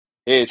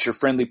Hey, it's your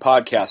friendly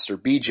podcaster,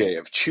 BJ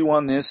of Chew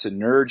on This and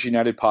Nerds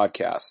United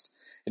podcast.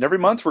 And every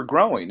month we're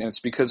growing, and it's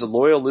because of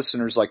loyal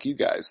listeners like you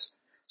guys.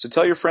 So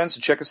tell your friends to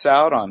check us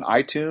out on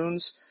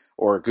iTunes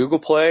or Google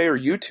Play or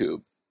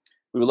YouTube.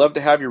 We would love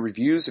to have your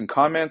reviews and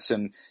comments,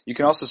 and you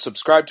can also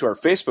subscribe to our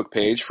Facebook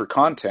page for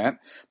content.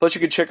 Plus, you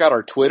can check out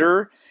our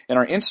Twitter and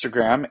our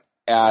Instagram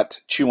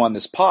at Chew on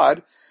This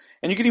Pod,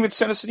 and you can even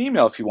send us an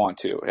email if you want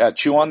to at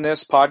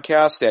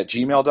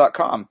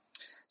chewonThisPodcast@gmail.com.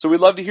 So we'd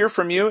love to hear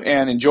from you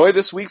and enjoy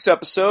this week's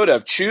episode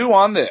of Chew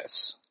on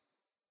This.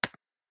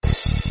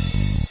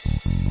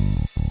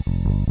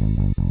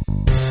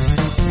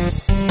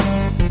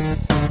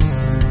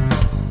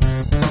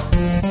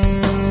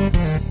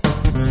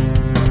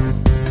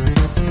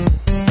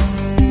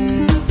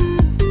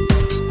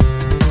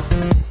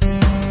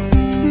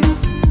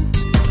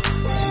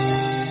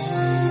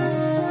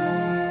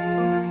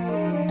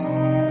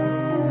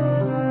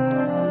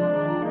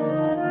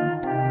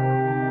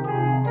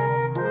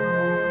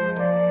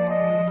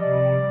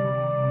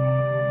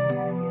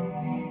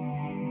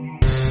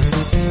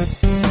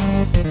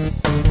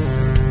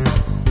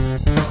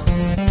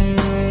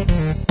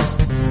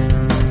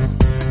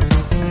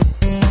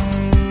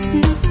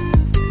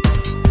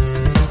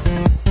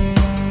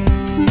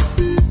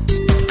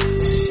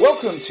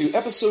 Welcome to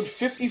episode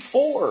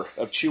 54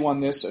 of Chew on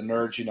This, a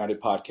Nerds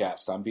United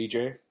podcast. I'm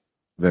BJ.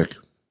 Vic.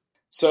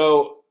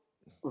 So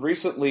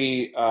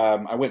recently,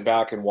 I went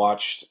back and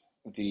watched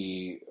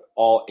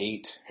all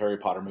 8 Harry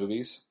Potter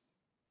movies,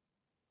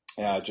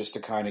 just to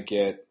kind of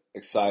get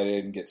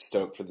excited and get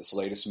stoked for this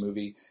latest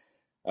movie,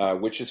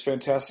 which is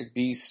Fantastic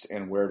Beasts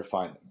and Where to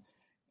Find Them.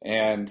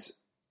 And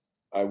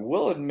I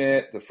will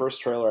admit, the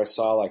first trailer I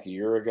saw like a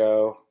year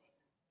ago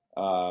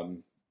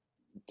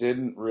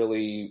didn't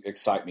really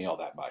excite me all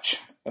that much.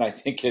 And I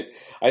think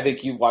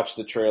you watched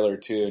the trailer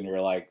too, and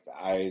you're like,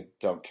 I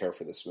don't care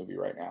for this movie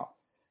right now.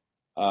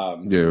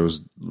 Yeah, it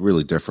was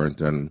really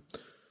different, and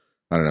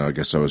I don't know. I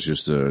guess I was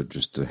just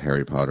the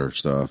Harry Potter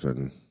stuff,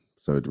 and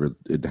so I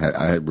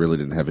really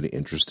didn't have any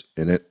interest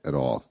in it at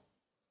all.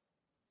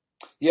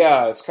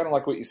 Yeah, it's kind of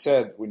like what you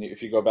said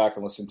if you go back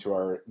and listen to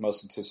our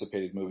most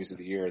anticipated movies of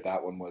the year.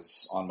 That one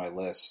was on my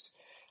list.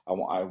 I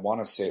want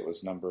to say it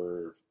was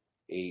number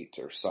 8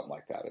 or something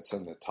like that. It's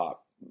in the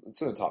top.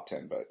 It's in the top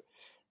 10,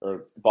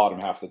 or bottom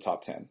half of the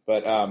top 10.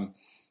 But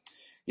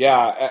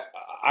yeah,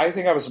 I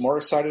think I was more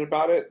excited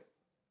about it.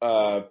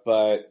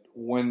 But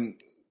when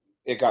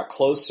it got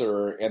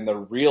closer and the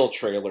real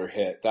trailer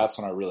hit, that's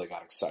when I really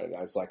got excited.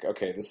 I was like,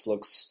 okay, this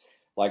looks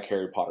like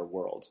Harry Potter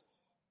World.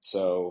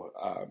 So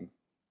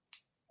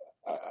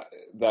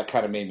that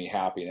kind of made me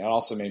happy. And it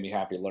also made me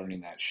happy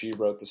learning that she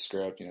wrote the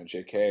script.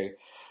 J.K.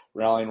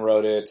 Rowling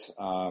wrote it.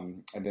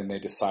 And then they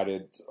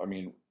decided,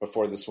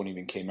 before this one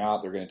even came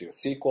out, they're going to do a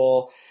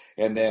sequel.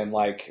 And then,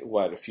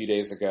 a few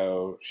days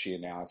ago, she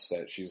announced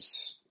that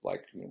she's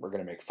like, we're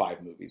going to make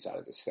 5 movies out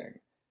of this thing.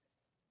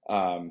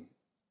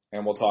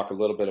 And we'll talk a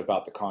little bit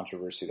about the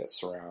controversy that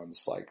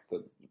surrounds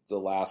the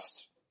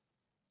last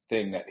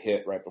thing that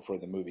hit right before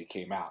the movie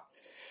came out.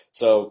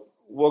 So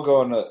we'll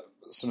go into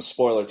some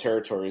spoiler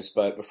territories,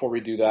 but before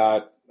we do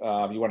that,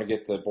 you want to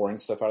get the boring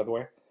stuff out of the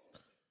way?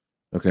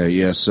 Okay,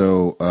 yeah.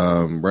 So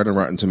right on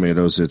Rotten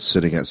Tomatoes, it's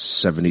sitting at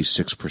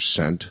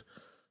 76%.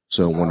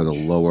 So Ouch. one of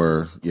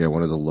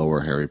the lower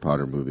Harry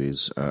Potter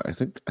movies. I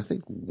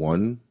think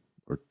one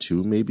or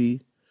two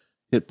maybe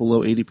hit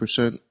below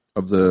 80%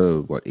 of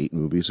the 8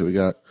 movies that we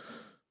got.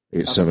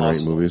 That's 7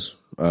 possible. or 8 movies.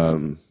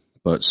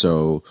 But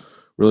so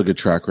really good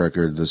track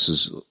record. This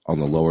is on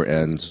the lower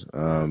end.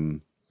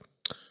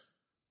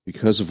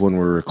 Because of when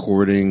we're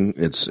recording,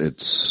 it's a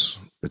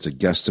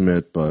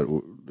guesstimate, but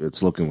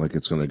it's looking like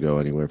it's going to go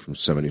anywhere from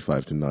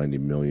 75 to 90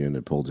 million.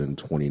 It pulled in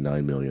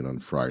 29 million on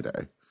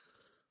Friday.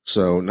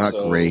 So not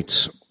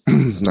great.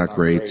 Not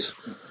great.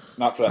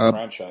 Not for that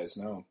franchise,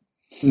 no.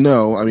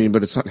 No,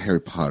 but it's not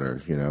Harry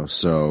Potter,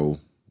 so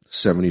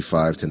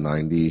 75 to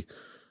 90.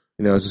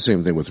 It's the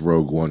same thing with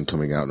Rogue One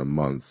coming out in a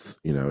month.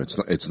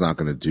 It's not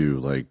going to do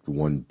like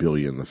 1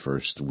 billion the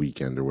first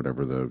weekend or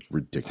whatever the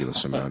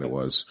ridiculous amount it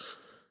was.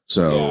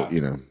 So,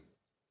 Yeah.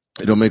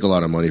 It don't make a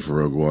lot of money for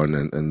Rogue One,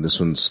 and this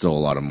one's still a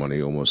lot of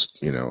money,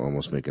 almost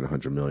making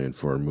 100 million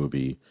for a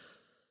movie.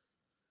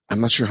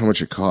 I'm not sure how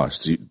much it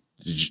costs. Do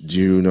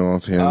you know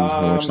offhand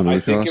how much the movie I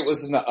think cost? it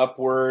was in the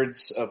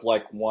upwards of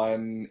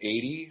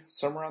 180,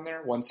 somewhere on there,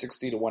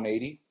 160 to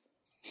 180.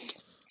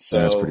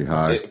 So That's pretty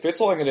high. if it's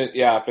only gonna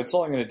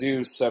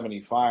do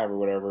 75 or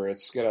whatever,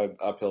 it's got an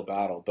uphill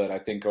battle. But I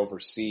think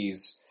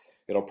overseas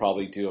it'll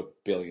probably do $1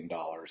 billion.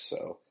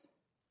 So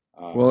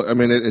Well,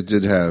 it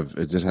did have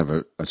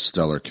a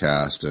stellar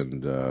cast,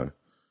 and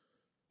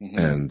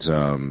and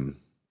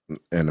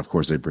of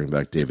course they bring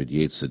back David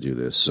Yates to do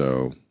this.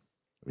 So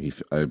he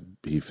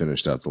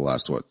finished out the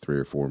last 3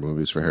 or 4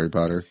 movies for Harry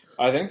Potter.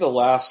 I think the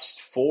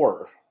last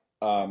 4,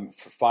 for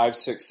 5,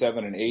 6,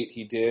 7, and 8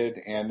 he did,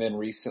 and then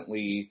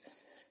recently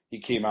he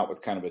came out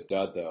with kind of a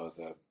dud though,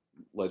 the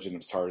Legend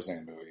of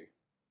Tarzan movie.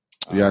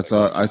 Yeah, I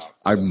thought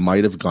I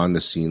might have gone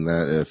to seen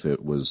that if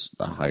it was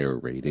a higher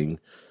rating,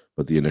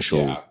 but the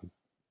initial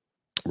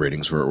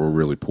ratings were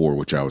really poor,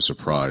 which I was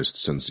surprised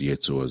since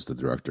Yates was the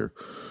director.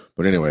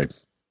 But anyway,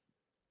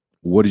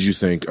 what did you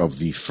think of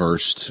the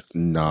first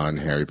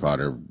non-Harry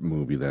Potter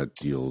movie that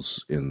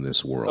deals in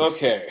this world?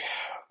 Okay,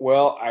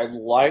 well, I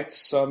liked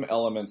some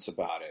elements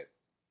about it.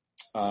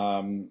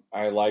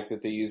 I liked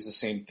that they used the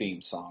same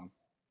theme song.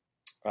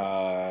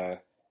 Uh,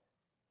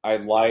 I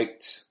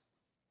liked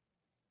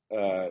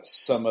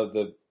some of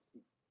the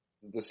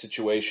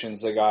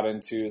situations they got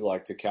into,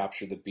 like to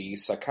capture the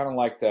beasts. I kind of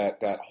like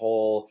that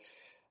whole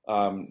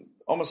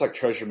almost like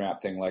treasure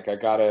map thing. Like I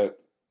gotta,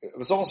 it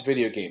was almost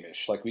video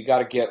game-ish. Like we got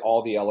to get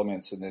all the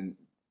elements, and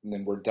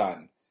then we're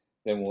done.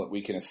 Then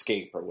we can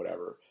escape or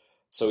whatever.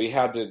 So we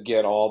had to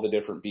get all the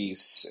different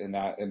beasts, and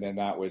then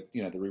that would,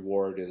 the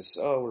reward is,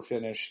 oh, we're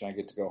finished, and I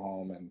get to go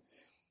home, and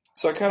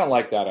so I kind of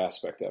like that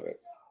aspect of it.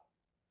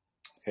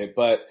 Okay,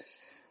 but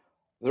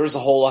there was a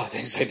whole lot of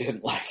things I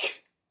didn't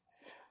like.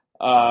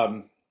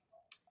 Um,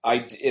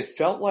 it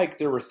felt like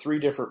there were three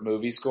different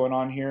movies going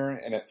on here,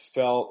 and it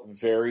felt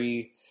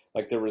very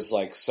like there was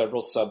like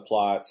several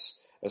subplots,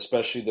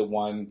 especially the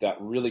one that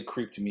really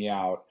creeped me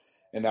out,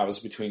 and that was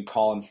between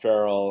Colin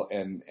Farrell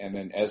and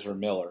then Ezra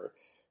Miller,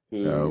 Oh,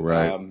 who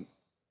right.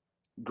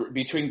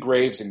 between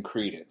Graves and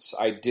Credence.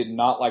 I did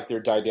not like their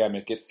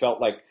dynamic. It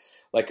felt like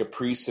a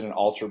priest and an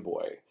altar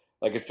boy.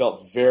 Like it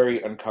felt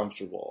very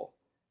uncomfortable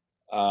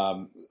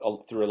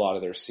through a lot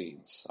of their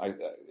scenes.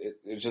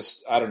 It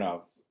just I don't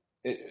know.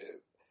 It,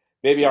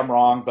 maybe I'm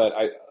wrong, but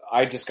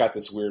I just got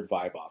this weird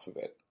vibe off of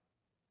it.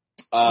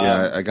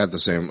 Yeah, Um, I got the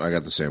same. I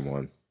got the same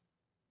one.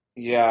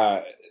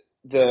 yeah,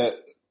 the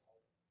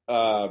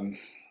um,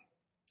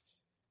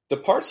 the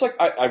parts like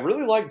I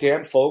really like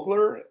Dan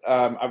Fogler.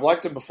 I've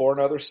liked him before in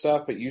other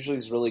stuff, but usually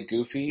he's really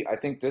goofy. I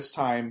think this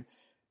time,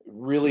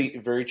 really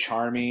very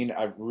charming.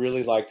 I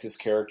really liked his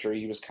character.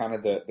 He was kind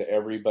of the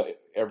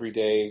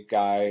everyday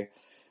guy,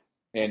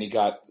 and he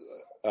got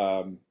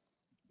um,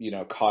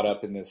 caught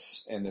up in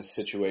this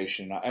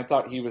situation. I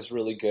thought he was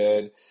really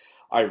good.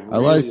 I I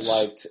really liked.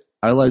 liked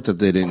I liked that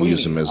they didn't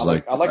use him Queenie. as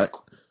like. I liked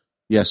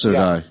Yeah, so did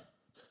yeah,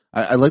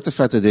 I. I like the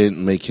fact that they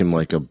didn't make him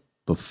like a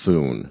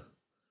buffoon.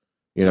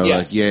 Like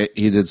yes, yeah,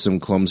 he did some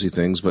clumsy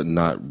things, but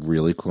not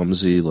really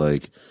clumsy,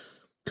 like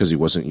because he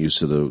wasn't used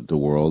to the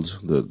world,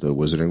 the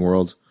wizarding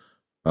world.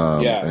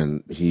 yeah,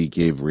 And he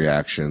gave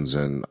reactions,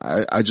 and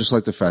I just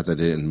like the fact that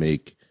they didn't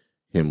make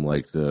him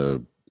like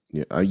the.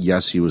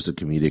 Yes, he was the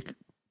comedic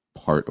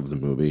part of the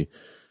movie,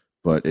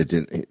 but it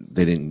didn't.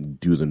 They didn't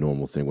do the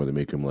normal thing where they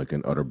make him like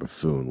an utter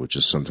buffoon, which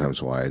is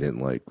sometimes why I didn't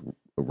like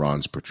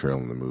Ron's portrayal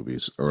in the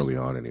movies early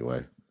on,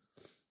 anyway.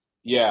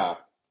 yeah.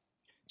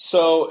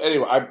 So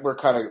anyway, we're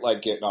kind of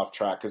like getting off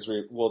track because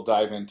we'll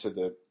dive into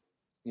the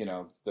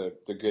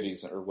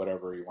goodies or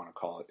whatever you want to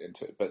call it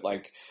into it. But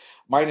like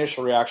my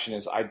initial reaction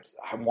is I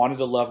wanted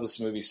to love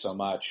this movie so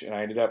much, and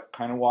I ended up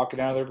kind of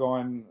walking out of there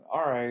going,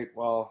 all right,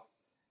 well,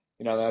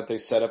 that they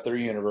set up their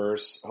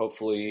universe.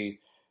 Hopefully,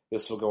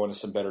 this will go into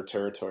some better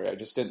territory. I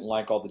just didn't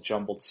like all the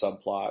jumbled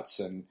subplots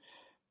and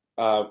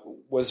uh,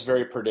 was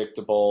very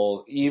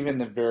predictable. Even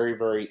the very,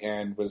 very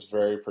end was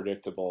very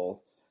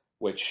predictable,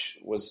 which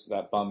was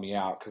that bummed me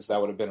out because that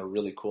would have been a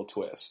really cool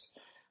twist.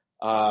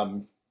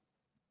 Um,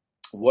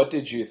 what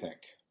did you think?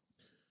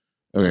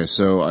 Okay,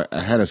 so I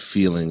had a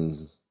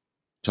feeling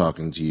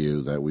talking to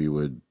you that we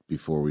would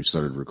before we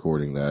started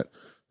recording that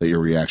your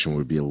reaction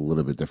would be a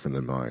little bit different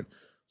than mine.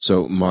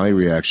 So my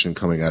reaction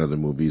coming out of the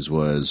movies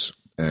was,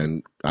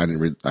 and I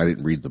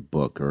didn't read the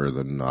book or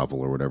the novel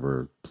or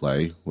whatever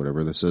play,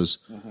 whatever this is.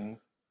 Hmm.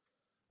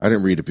 I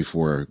didn't read it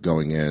before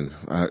going in.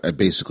 I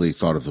basically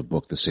thought of the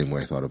book the same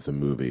way I thought of the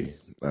movie.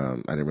 I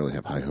didn't really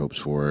have high hopes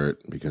for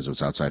it because it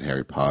was outside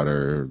Harry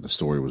Potter. The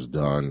story was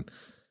done,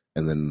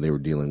 and then they were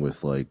dealing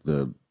with like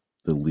the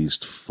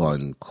least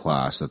fun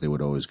class that they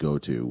would always go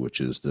to, which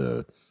is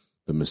the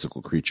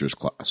mystical creatures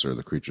class or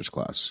the creatures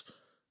class.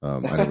 I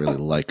didn't really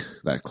like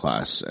that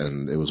class,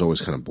 and it was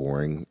always kind of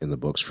boring in the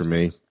books for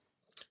me.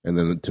 And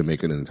then to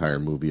make an entire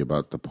movie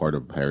about the part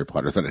of Harry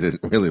Potter that I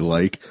didn't really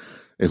like,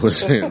 it was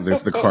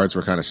the cards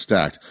were kind of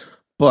stacked.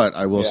 But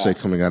I will say, Yeah.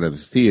 coming out of the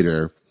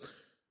theater,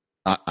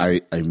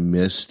 I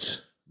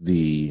missed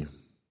the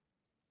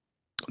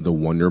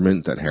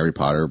wonderment that Harry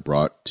Potter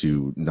brought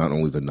to not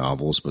only the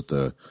novels but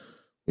the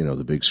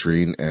big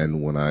screen.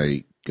 And when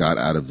I got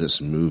out of this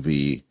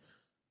movie,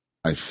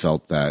 I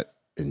felt that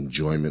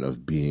enjoyment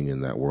of being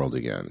in that world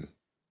again.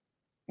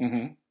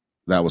 Hmm.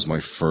 That was my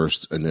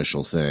first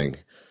initial thing.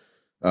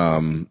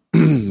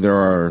 There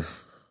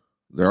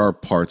are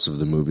parts of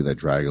the movie that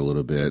drag a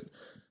little bit,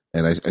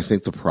 and I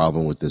think the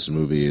problem with this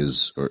movie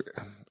is,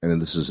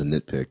 and this is a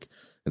nitpick,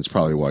 and it's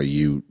probably why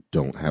you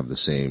don't have the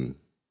same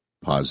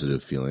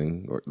positive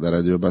feeling that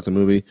I do about the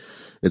movie.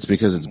 It's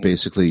because it's Hmm.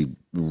 basically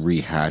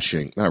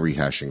rehashing, not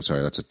rehashing.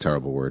 Sorry, that's a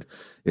terrible word.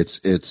 It's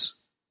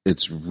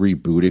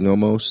rebooting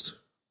almost.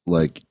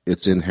 Like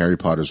it's in Harry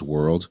Potter's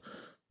world,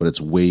 but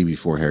it's way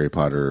before Harry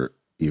Potter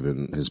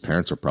even his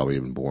parents are probably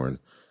even born,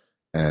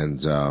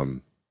 and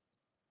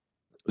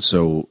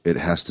so it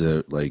has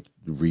to like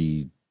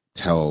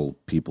retell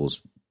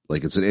people's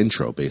like it's an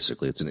intro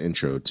basically. It's an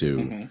intro to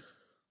Hmm.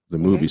 the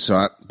movie.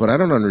 Hmm. But I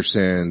don't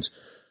understand.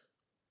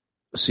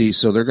 See,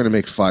 so they're going to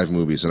make 5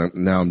 movies, and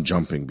now I'm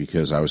jumping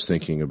because I was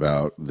thinking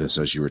about this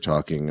as you were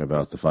talking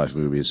about the 5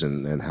 movies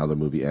and how the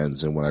movie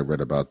ends, and when I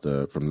read about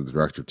from the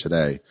director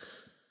today,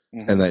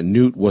 and Hmm. that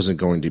Newt wasn't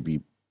going to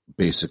be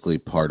basically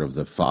part of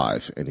the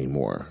 5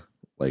 anymore.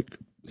 Like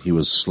he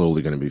was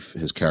slowly going to be,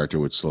 his character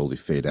would slowly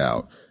fade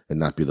out and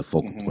not be the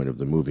focal Hmm. point of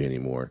the movie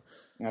anymore.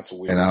 That's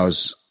And weird. and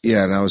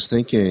I was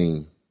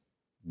thinking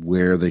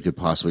where they could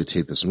possibly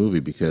take this movie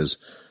because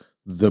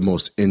the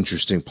most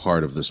interesting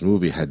part of this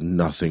movie had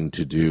nothing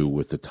to do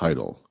with the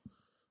title.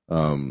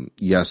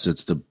 Yes,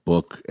 it's the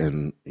book,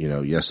 and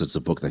yes, it's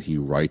the book that he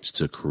writes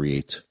to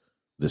create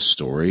this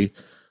story,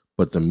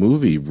 but the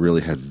movie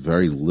really had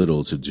very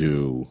little to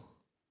do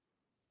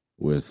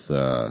with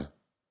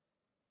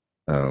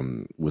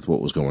with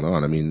what was going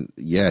on. I mean,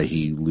 yeah,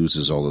 he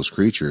loses all those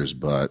creatures,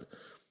 but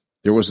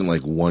there wasn't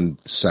like 1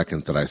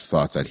 second that I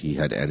thought that he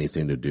had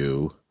anything to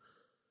do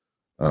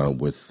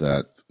with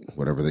that,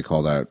 whatever they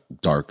call that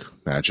dark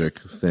magic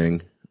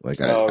thing.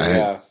 Like Oh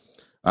yeah.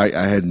 I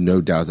had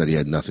no doubt that he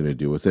had nothing to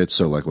do with it.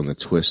 So like when there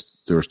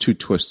was 2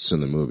 twists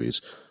in the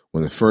movies.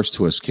 When the first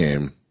twist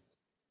came,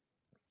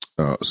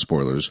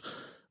 spoilers,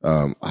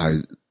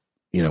 I,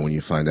 when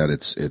you find out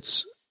it's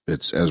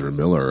Ezra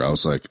Miller, I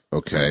was like,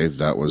 okay,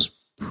 that was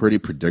pretty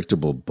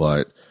predictable,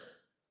 but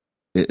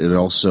it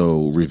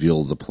also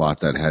revealed the plot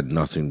that had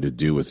nothing to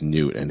do with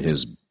Newt and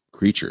his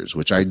creatures,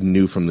 which I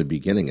knew from the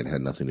beginning it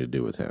had nothing to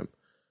do with him.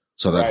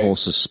 So that Right. whole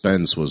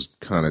suspense was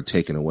kind of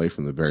taken away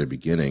from the very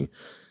beginning.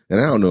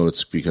 And I don't know,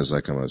 it's because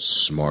like I'm a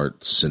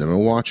smart cinema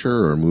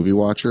watcher or movie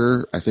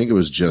watcher. I think it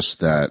was just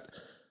that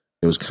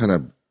it was kind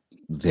of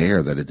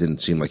there that it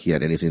didn't seem like he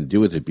had anything to do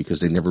with it because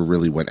they never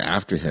really went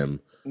after him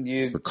for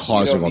You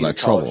causing don't all need a that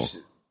trouble. college.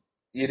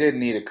 You didn't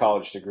need a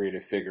college degree to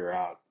figure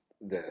out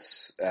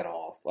this at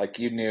all. Like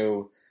you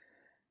knew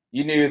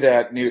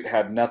that Newt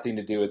had nothing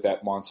to do with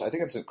that monster. I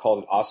think it's called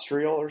an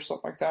Austrial or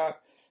something like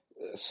that.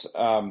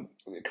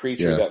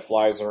 Creature Yeah. that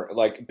flies around.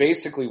 Like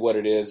basically, what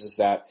it is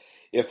that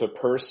if a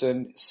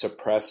person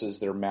suppresses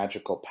their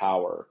magical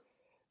power,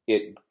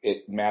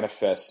 it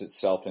manifests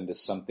itself into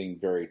something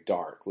very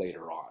dark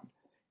later on.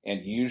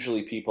 And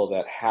usually, people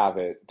that have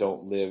it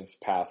don't live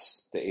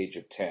past the age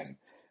of 10.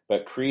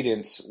 But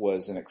Credence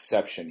was an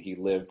exception. He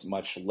lived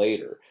much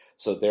later.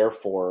 So,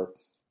 therefore,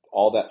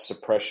 all that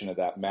suppression of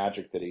that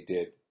magic that he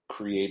did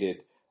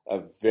created a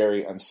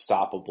very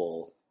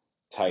unstoppable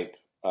type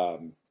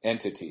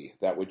entity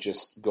that would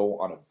just go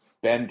on a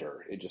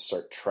bender and just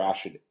start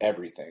trashing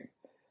everything.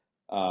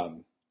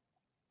 Um,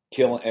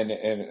 kill and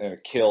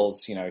it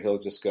kills. He'll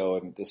just go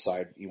and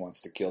decide he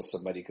wants to kill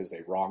somebody because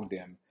they wronged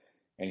him,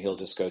 and he'll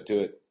just go do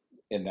it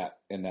in that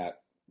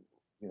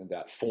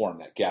that form,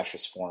 that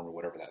gaseous form or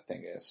whatever that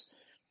thing is.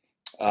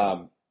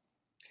 Um,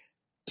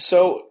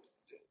 so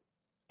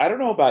I don't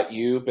know about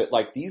you, but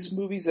like these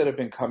movies that have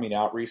been coming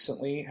out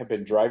recently have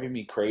been driving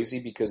me crazy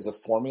because the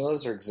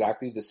formulas are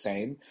exactly the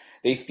same.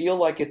 They feel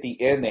like at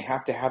the end they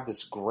have to have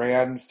this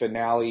grand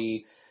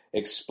finale,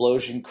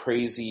 explosion,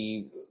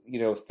 crazy,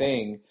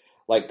 thing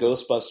like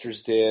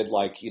Ghostbusters did,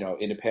 like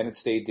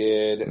Independence Day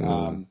did,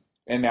 Mm.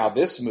 and now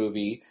this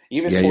movie,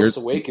 even Yeah, Force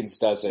Awakens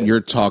does it. you're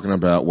talking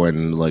about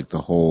when like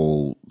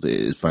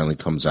it finally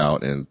comes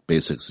out and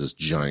basically it's this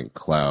giant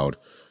cloud.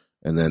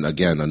 And then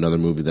again, another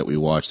movie that we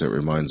watched that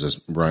reminds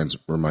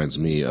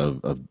me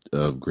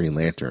of Green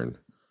Lantern.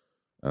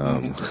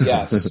 Um,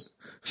 Yes.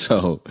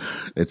 so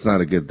it's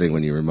not a good thing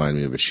when you remind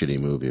me of a shitty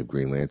movie of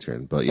Green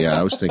Lantern. But yeah,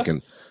 I was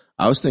thinking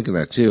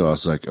that too. I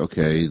was like,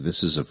 okay,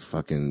 this is a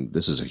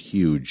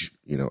huge,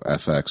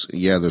 FX.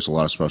 Yeah, there's a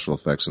lot of special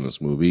effects in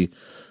this movie,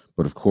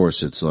 but of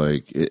course it's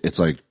like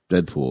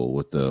Deadpool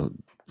with the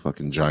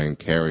fucking giant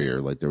carrier.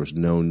 Like there was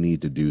no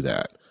need to do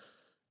that.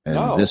 And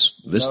No,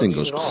 this no thing need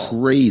goes at all.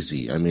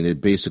 crazy. I mean,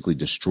 it basically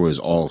destroys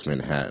all of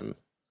Manhattan.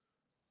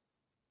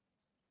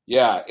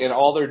 Yeah, and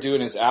all they're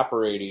doing is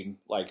apparating,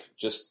 like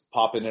just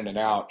popping in and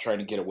out, trying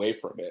to get away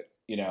from it.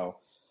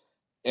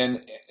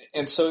 And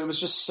and so it was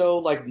just so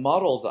like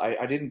muddled.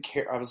 I didn't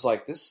care. I was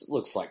like, this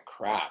looks like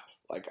crap.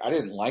 Like I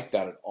didn't like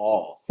that at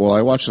all. Well,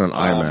 I watched it on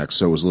Um, IMAX,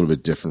 so it was a little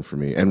bit different for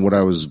me. And what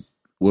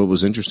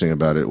was interesting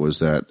about it was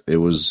that it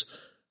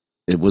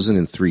wasn't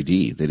in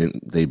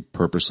 3D. They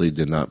purposely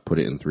did not put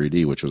it in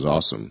 3D, which was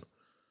awesome.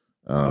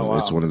 oh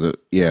It's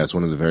wow. it's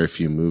one of the very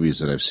few movies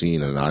that I've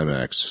seen in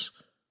IMAX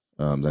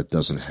that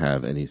doesn't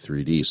have any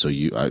 3D. So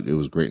it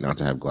was great not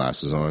to have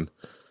glasses on.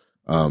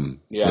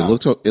 Yeah.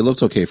 It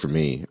looked okay for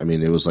me. I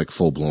mean, it was like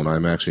full blown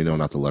IMAX,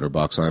 not the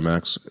letterbox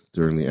IMAX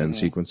during the end Hmm.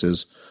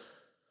 sequences.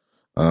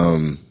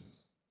 Um,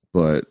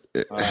 but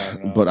I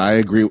don't but know. I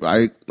agree.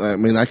 I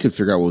mean, I could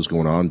figure out what was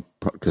going on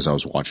because I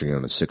was watching it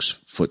on a 6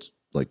 foot,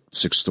 like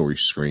 6 story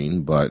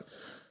screen, but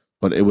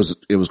it was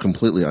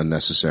completely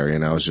unnecessary.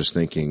 And I was just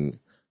thinking,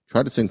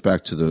 try to think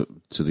back to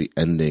the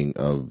ending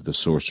of the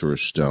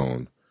Sorcerer's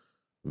Stone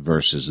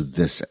versus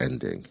this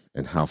ending,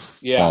 and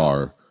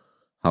Yeah.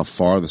 how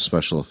far the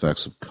special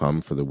effects have come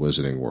for the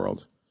Wizarding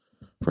World,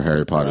 for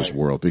Harry Potter's Right.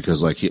 world,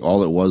 because like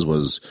all it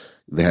was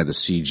they had to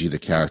CG the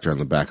character on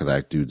the back of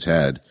that dude's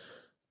head,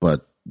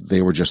 but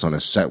they were just on a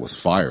set with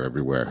fire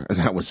everywhere, and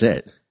that was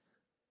it.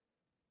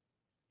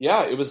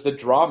 Yeah, it was the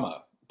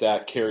drama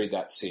that carried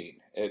that scene.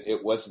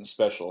 It wasn't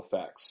special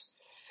effects.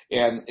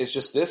 And it's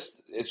just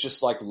this. It's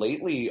just like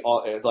lately,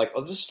 like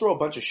I'll just throw a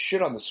bunch of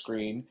shit on the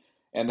screen,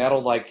 and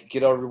that'll like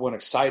get everyone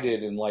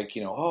excited and like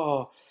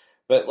oh,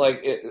 but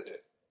like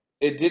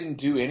it didn't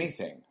do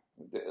anything.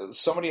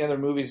 So many other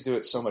movies do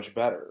it so much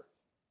better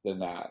than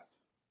that.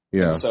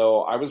 And Yeah.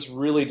 so I was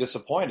really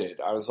disappointed.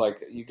 I was like,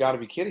 "You got to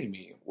be kidding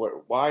me!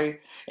 Why?"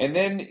 And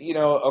then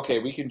okay,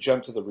 we can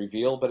jump to the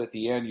reveal, but at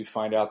the end, you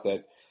find out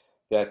that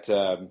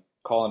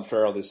Colin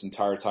Farrell this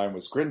entire time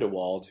was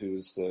Grindelwald,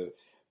 who's the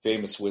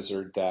famous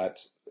wizard that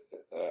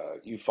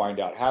you find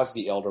out has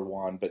the Elder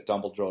Wand, but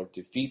Dumbledore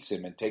defeats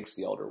him and takes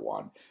the Elder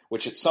Wand,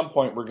 which at some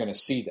point we're going to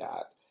see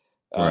that,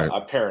 Right.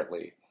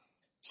 apparently.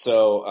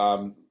 So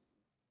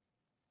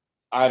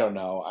I don't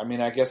know. I mean,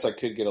 I guess I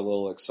could get a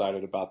little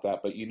excited about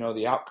that, but you know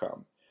the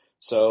outcome.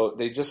 So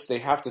they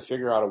have to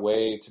figure out a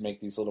way to make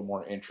these a little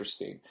more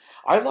interesting.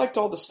 I liked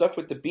all the stuff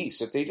with the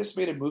Beast. If they just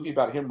made a movie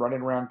about him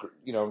running around,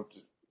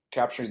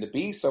 capturing the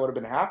Beast, I would have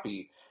been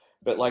happy.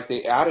 But like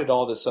they added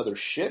all this other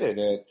shit in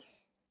it,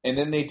 and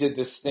then they did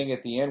this thing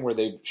at the end where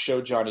they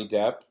showed Johnny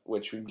Depp,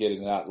 which we can get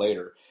into that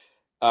later.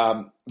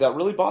 That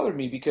really bothered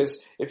me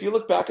because if you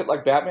look back at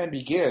like Batman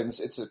Begins,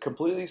 it's a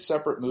completely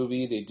separate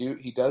movie.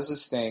 He does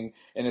this thing,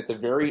 and at the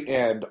very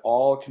end,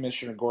 all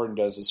Commissioner Gordon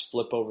does is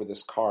flip over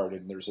this card,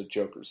 and there's a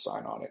Joker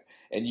sign on it,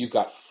 and you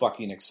got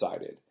fucking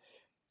excited.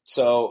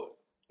 So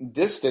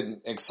this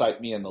didn't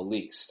excite me in the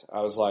least.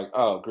 I was like,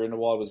 oh,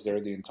 Grindelwald was there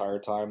the entire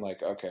time.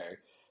 Like, okay,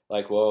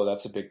 like whoa,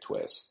 that's a big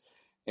twist.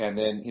 And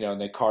then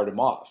and they card him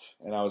off,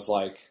 and I was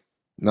like,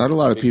 Not a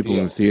lot of big people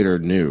in the deal. theater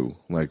knew.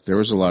 Like there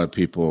was a lot of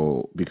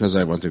people because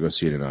I went to go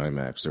see it in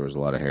IMAX. There was a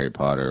lot of Harry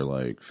Potter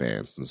like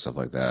fans and stuff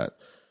like that.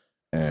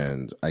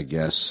 And I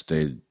guess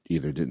they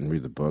either didn't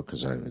read the book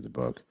because I didn't read the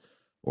book,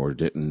 or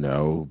didn't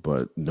know.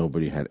 But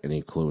nobody had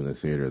any clue in the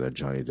theater that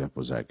Johnny Depp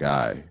was that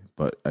guy.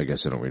 But I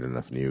guess I don't read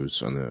enough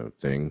news on the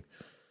thing.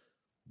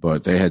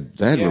 But they had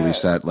Yeah,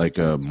 released that like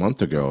a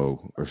month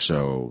ago or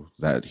so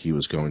that he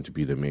was going to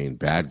be the main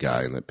bad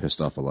guy, and that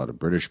pissed off a lot of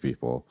British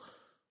people.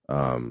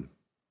 Um,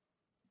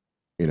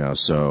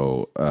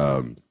 so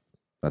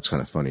that's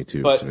kind of funny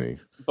too to but me.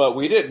 but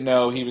we didn't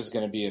know he was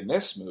going to be in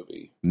this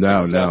movie,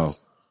 No, no, except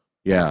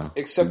yeah,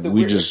 except that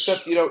we we're just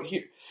except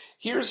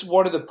here's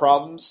one of the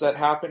problems that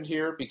happened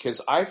here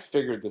because I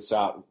figured this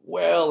out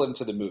well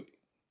into the movie.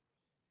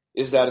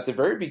 Is that at the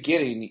very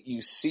beginning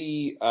you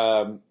see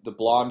the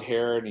blonde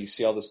hair and you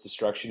see all this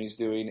destruction he's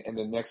doing, and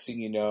the next thing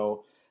you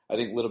know, I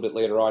think a little bit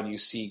later on you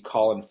see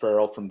Colin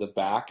Farrell from the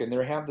back, and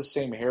they have the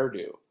same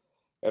hairdo,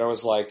 and I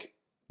was like,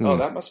 oh, hmm,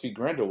 that must be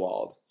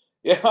Grindelwald.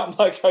 Yeah, I'm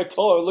like, I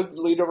told her, I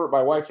leaned over at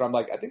my wife, and I'm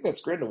like, I think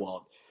that's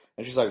Grindelwald,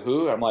 and she's like,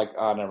 who? I'm like,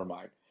 ah, never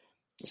mind.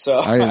 So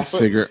I didn't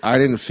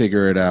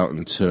figure it out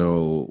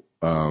until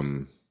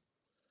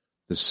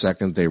the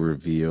second they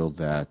revealed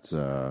that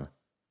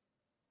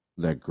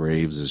that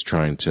Graves is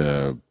trying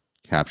to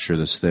capture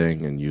this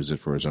thing and use it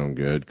for his own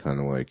good, kind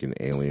of like in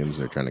Aliens.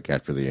 They're trying to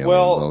capture the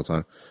aliens all well, the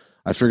time.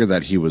 I figured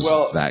that he was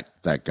well,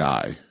 that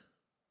guy.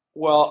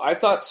 Well, I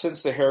thought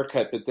since the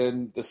haircut, but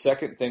then the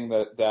second thing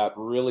that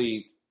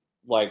really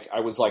like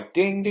I was like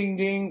ding ding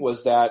ding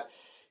was that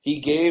he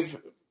gave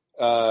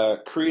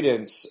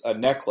Credence a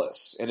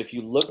necklace, and if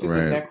you looked at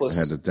the Right. It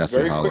had necklace the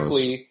Deathly very Hollows.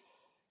 quickly,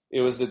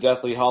 it was the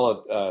Deathly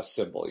Hollow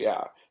symbol.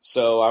 Yeah,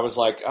 so I was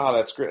like, oh,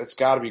 that's great. It's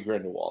got to be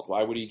Grindelwald.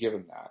 Why would he give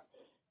him that?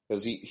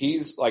 Because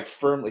he's like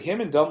firmly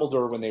him and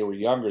Dumbledore when they were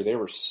younger, they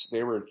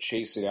were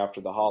chasing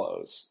after the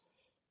Hollows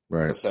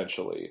Right.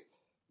 essentially.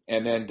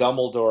 And then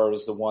Dumbledore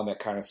was the one that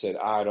kind of said,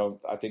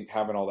 I think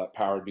having all that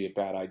power would be a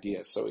bad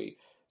idea. So he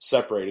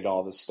separated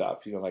all this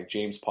stuff. Like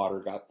James Potter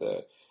got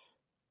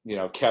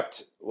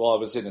well, it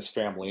was in his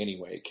family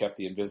anyway, kept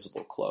the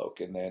invisible cloak.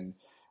 And then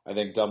I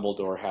think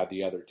Dumbledore had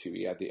the other two.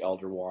 He had the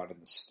Elder Wand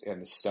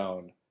and the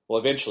stone. Well,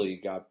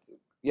 eventually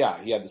he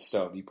had the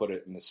stone. He put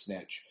it in the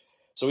snitch.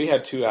 So he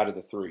had two out of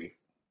the three.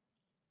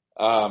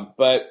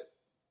 But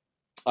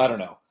I don't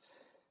know.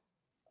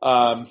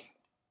 Um,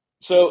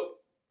 so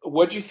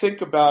what'd you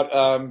think about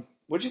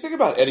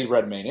Eddie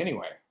Redmayne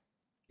anyway?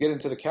 Get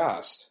into the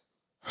cast.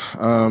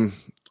 Um,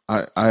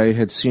 I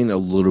had seen a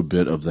little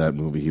bit of that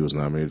movie he was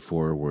nominated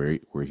for, where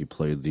he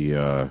played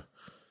the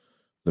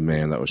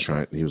man that was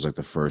trying. He was like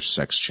the first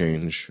sex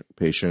change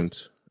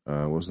patient.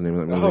 What was the name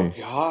of that Oh movie?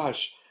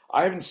 gosh,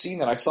 I haven't seen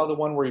that. I saw the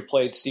one where he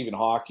played Stephen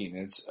Hawking.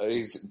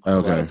 He's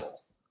Okay. incredible.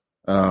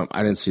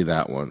 I didn't see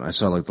that one. I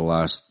saw like the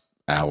last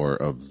hour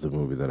of the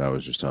movie that I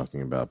was just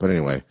talking about. But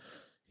anyway,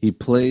 he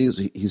plays.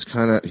 He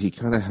kind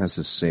of has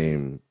the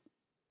same.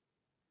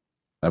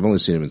 I've only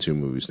seen him in two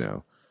movies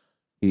now.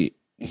 He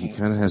Hmm.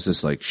 kind of has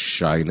this like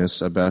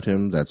shyness about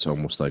him that's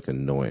almost like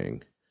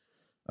annoying.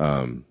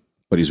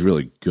 But he's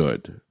really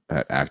good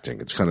at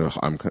acting. It's kind of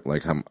I'm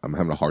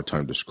having a hard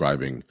time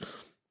describing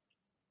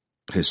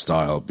his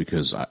style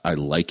because I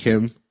like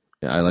him.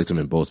 I liked him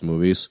in both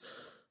movies.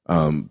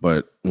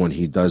 But when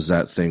he does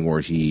that thing where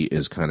he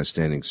is kind of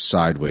standing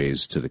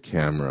sideways to the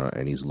camera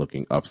and he's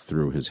looking up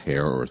through his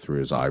hair or through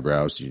his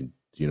eyebrows, do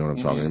you know what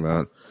I'm talking Mm-hmm.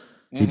 about?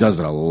 He does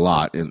Mm-hmm. it a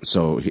lot,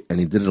 and and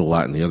he did it a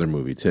lot in the other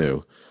movie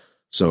too.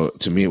 So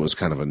to me, it was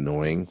kind of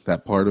annoying,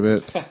 that part of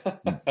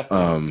it.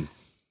 Um,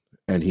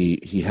 and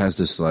he has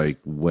this like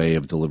way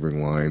of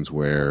delivering lines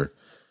where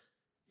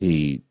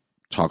he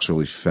talks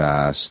really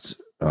fast,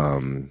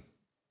 and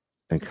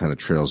kind of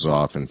trails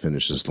off and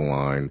finishes the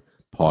line,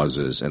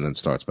 pauses, and then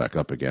starts back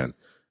up again,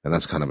 and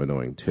that's kind of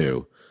annoying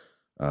too.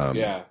 Um,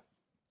 Yeah.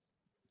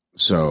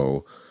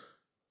 so,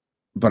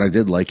 but I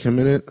did like him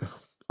in it.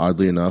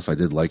 Oddly enough, I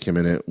did like him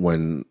in it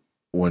when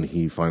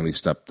he finally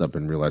stepped up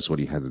and realized what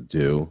he had to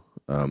do,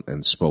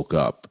 and spoke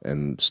up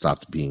and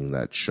stopped being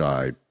that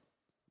shy,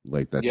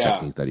 like that Yeah.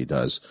 technique that he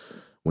does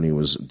when he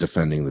was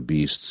defending the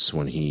beasts.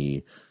 When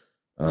he,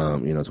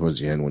 towards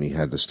the end when he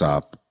had to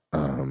stop,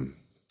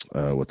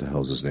 what the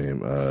hell's his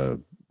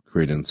name,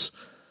 Credence.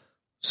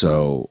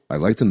 So I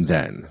liked him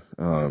then.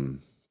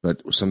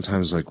 But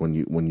sometimes, like when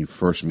you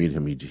first meet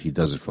him, he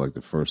does it for like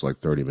the first like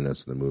 30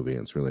 minutes of the movie,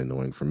 and it's really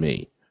annoying for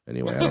me.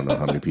 Anyway, I don't know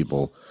how many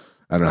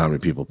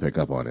people pick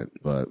up on it,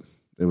 but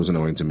it was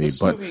annoying to me. This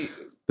But movie.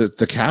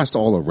 the cast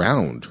all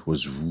around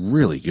was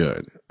really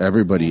good.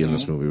 Everybody in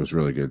this Mm-hmm. movie was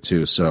really good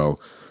too. So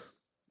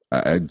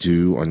I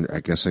do,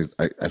 I guess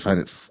I find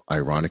it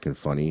ironic and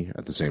funny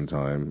at the same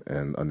time,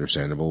 and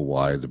understandable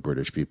why the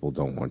British people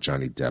don't want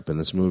Johnny Depp in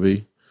this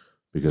movie,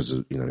 because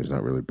he's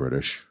not really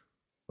British,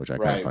 which I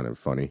kind of Right. find it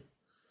funny,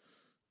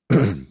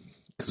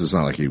 because it's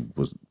not like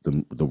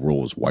the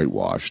role was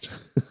whitewashed.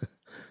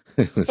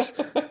 It was,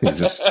 he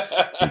just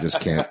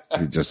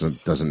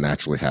doesn't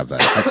naturally have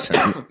that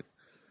accent.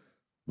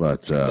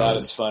 But That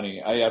is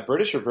funny. Yeah,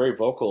 British are very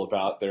vocal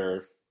about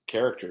their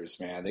characters,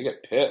 man. They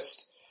get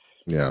pissed.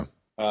 yeah,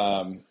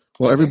 well, I think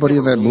they everybody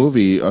in were that really.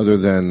 movie, other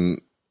than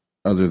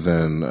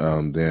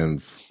Dan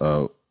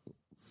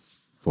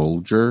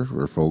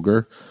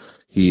Folger,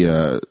 he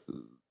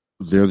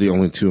they're the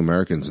only two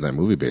Americans in that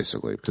movie,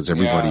 basically, because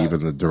everybody, Yeah.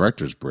 even the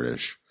director's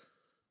British.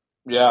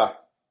 Yeah.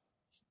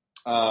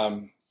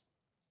 Um,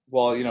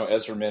 well,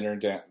 Ezra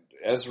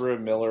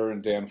Miller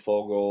and Dan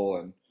Fogel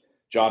and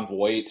John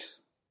Voight.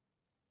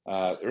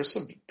 There's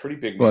some pretty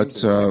big names in But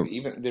this thing.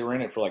 Even they were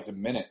in it for like a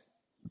minute.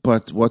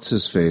 what's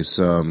his face?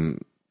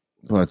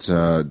 But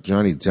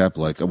Johnny Depp,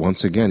 like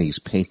once again, he's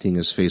painting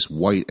his face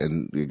white,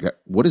 and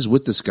what is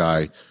with this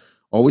guy?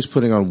 Always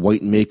putting on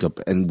white makeup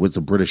and with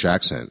a British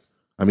accent.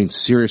 I mean, I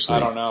seriously,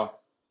 don't know.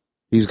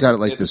 he's got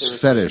like It's this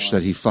seriously fetish that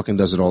annoying. he fucking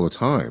does it all the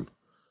time.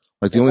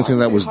 Like the Well, only why thing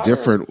would that they was hire?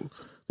 different,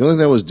 the only thing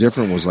that was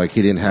different was like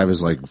he didn't have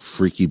his like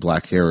freaky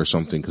black hair or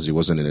something because he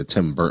wasn't in a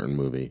Tim Burton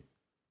movie.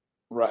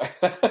 Right.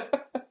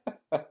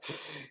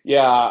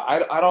 Yeah,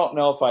 I don't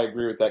know if I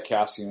agree with that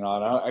casting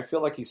on. I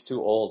feel like he's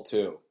too old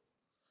too.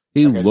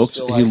 He Like I just looked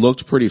feel he like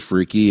looked pretty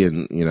freaky,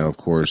 and of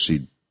course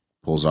he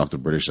pulls off the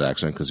British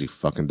accent because he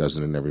fucking does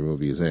it in every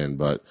movie he's in.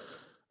 But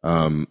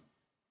um,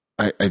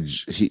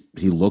 he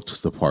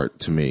looked the part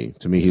to me.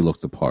 To me, he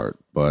looked the part.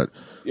 But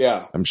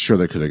yeah. I'm sure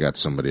they could have got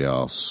somebody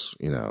else.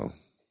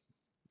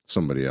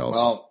 Somebody else.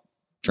 Well,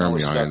 now we're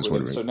Jeremy stuck Irons with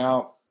would him. have So been.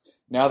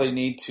 now they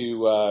need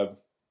to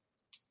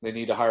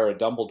hire a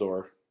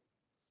Dumbledore.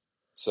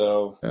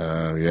 So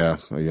Yeah,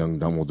 a young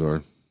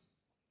Dumbledore.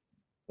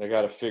 they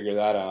got to figure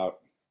that out.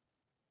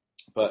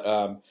 But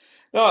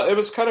no, it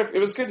was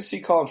good to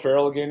see Colin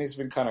Farrell again. He's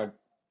been kind of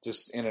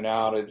just in and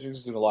out. He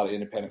was doing a lot of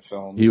independent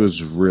films, He and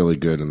was really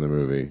good in the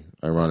movie.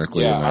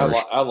 Ironically, yeah, an Irish.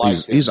 I He's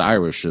liked he's him.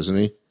 Irish, isn't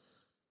he?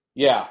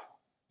 Yeah,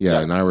 Yeah,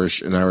 yep.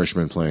 an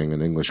Irishman playing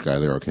an English guy.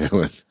 They're okay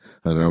with,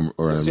 or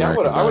Well, an see,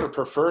 American I would guy. have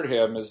preferred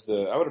him as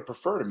the I would have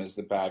preferred him as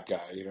the bad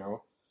guy.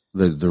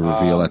 The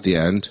reveal at Um, the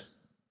end,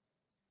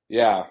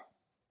 yeah,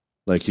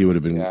 like he would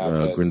have been yeah,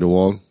 but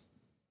Grindelwald.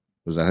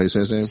 Was that how you say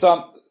his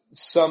name?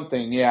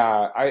 something.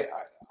 Yeah,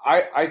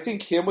 I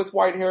think him with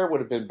white hair would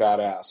have been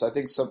badass.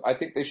 I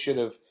think they should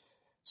have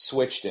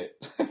switched it.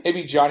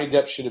 Maybe Johnny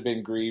Depp should have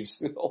been Greaves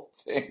the whole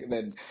thing, and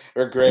then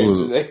or Graves,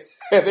 Well,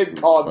 and then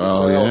Colin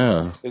oh Farrell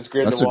yeah, is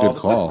that's a good Grindelwald.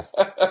 call.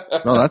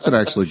 No, that's an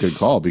actually good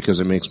call because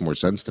it makes more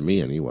sense to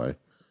me anyway.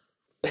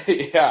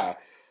 Yeah.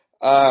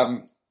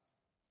 Um,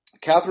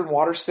 Catherine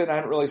Waterston, I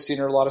hadn't really seen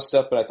her a lot of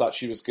stuff, but I thought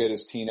she was good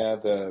as Tina,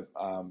 the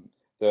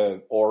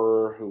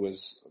Auror who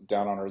was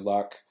down on her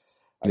luck.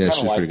 I Yeah, kind of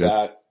she's pretty liked good.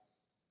 that.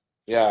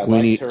 Yeah, I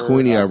liked her.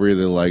 Queenie, I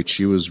really liked.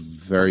 She was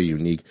very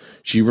unique.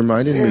 She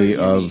reminded Very me unique.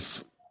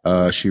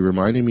 of. She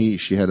reminded me.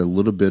 She had a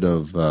little bit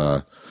of.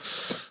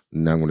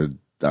 Now I'm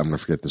gonna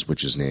forget this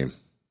witch's name.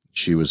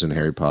 She was in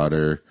Harry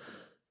Potter.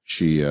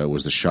 She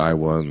was the shy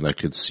one that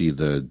could see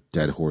the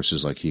dead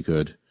horses like he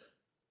could.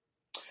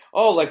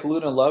 Oh, like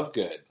Luna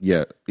Lovegood.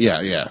 Yeah, yeah,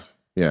 yeah,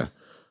 yeah.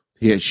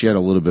 She had a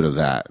little bit of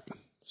that,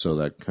 so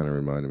that kind of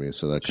reminded me.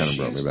 So that kind of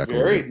brought me She's back a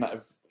little very.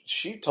 bit.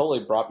 She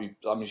totally brought me.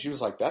 I mean, she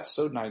was like, "That's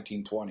so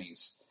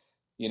 1920s."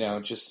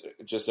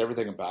 Just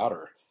everything about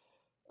her.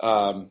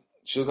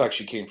 She looked like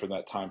she came from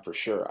that time for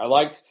sure. I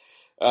liked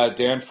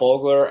Dan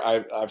Fogler,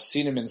 I've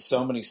seen him in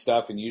so many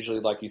stuff, and usually,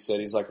 like you said,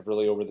 he's like a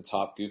really over the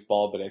top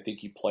goofball. But I think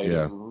he played it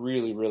Yeah.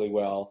 really, really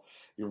well.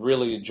 You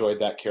really enjoyed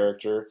that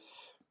character.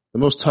 The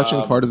most touching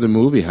Um, part of the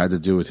movie had to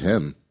do with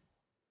him.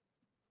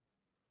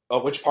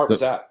 oh, which part was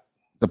The that?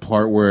 the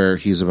part where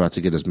he's about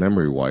to get his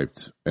memory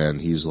wiped,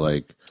 and he's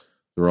like,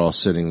 they're all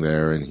sitting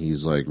there, and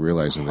he's like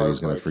realizing that he's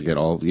going to forget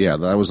Heartbreaking. all. Yeah,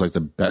 that was like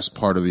the best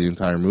part of the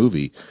entire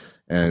movie.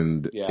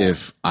 And Yeah,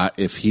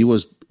 if he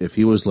was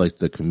like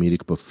the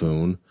comedic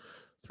buffoon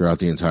throughout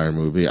the entire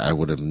movie, I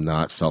would have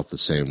not felt the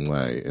same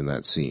way in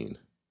that scene.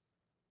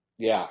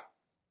 yeah,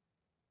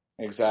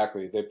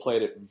 exactly. They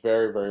played it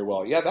very, very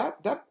well. Yeah,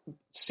 that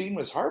scene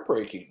was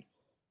heartbreaking. It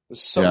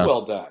was so Yeah,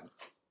 well done.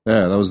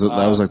 yeah, that was like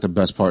Um, the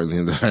best part in the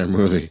entire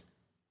movie.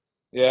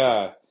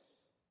 yeah.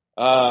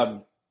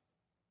 Um,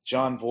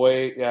 John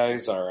Voight, yeah,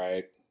 he's all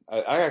right.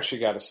 I actually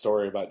got a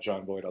story about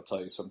John Voight. I'll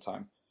tell you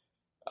sometime.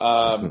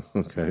 Um,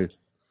 Okay.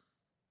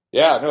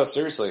 yeah, no,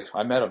 seriously,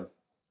 I met him.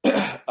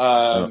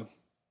 Uh, um,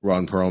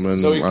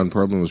 so he, Ron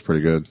Perlman was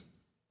pretty good.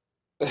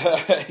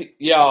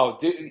 yeah,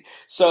 dude,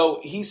 so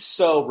he's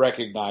so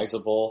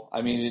recognizable.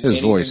 I mean, in His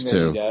anything voice that he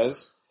too.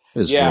 does,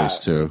 His yeah. voice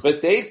too.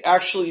 But they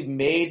actually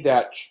made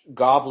that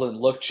goblin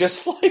look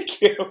just like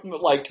him.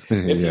 Like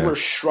if he Yeah. were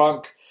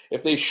shrunk,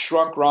 if they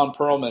shrunk Ron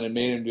Perlman and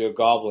made him into a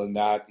goblin,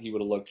 that he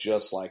would have looked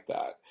just like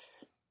that.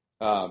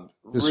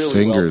 His Really well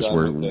fingers done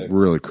were with the.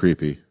 really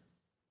creepy.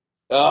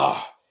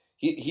 Ah,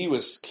 he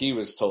was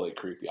totally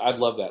creepy. I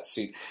love that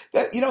scene.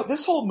 That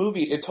this whole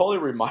movie it totally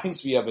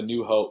reminds me of A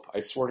New Hope. I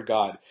swear to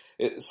God,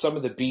 some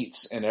of the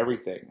beats and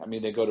everything. I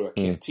mean, they go to a Mm,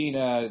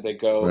 cantina. They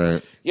go,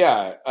 right.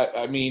 yeah.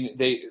 I mean,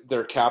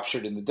 they're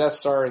captured in the Death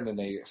Star and then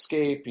they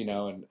escape.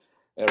 And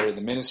or in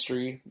the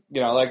Ministry.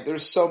 Like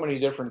there's so many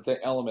different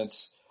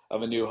elements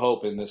of A New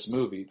Hope in this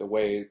movie. The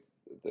way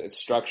it's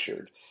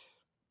structured,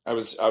 I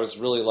was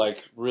really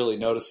really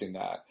noticing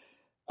that.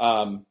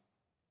 Um,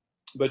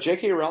 but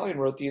J.K. Rowling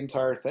wrote the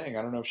entire thing.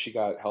 I don't know if she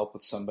got help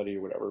with somebody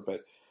or whatever,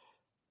 but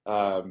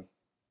um,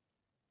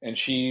 and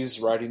she's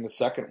writing the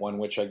second one,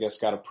 which I guess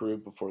got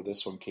approved before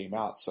this one came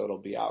out, so it'll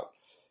be out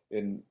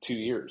in 2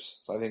 years.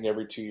 So I think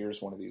every 2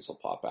 years one of these will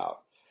pop out.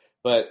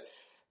 But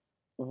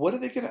what are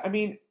they going to? I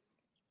mean,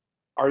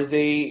 are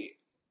they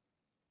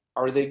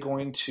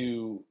going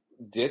to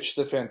ditch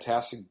the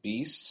Fantastic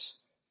Beasts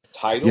Yeah,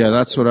 title?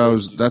 that's what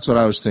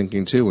I was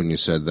thinking too when you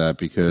said that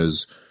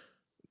because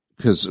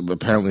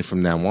apparently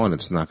from now on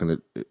it's not going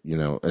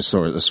to, as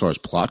far as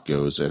plot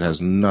goes, it has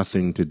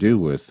nothing to do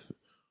with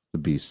the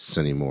beasts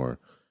anymore.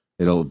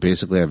 It'll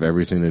basically have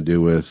everything to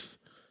do with,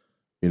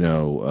 you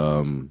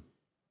know,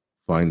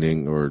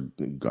 finding, or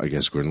I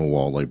guess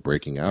Grindelwald like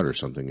breaking out or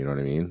something. You know what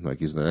I mean? Like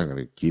he's not going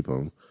to keep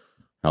him.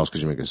 How else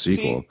could you make a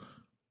sequel? See,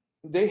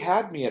 they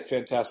had me at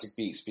Fantastic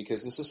Beasts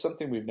because this is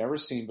something we've never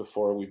seen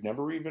before. We've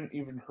never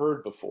even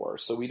heard before,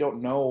 so we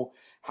don't know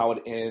how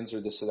it ends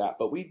or this or that.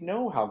 But we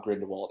know how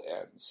Grindelwald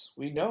ends.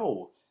 We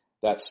know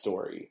that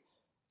story.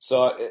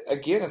 So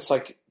again, it's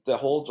like the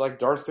whole like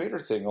Darth Vader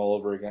thing all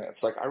over again.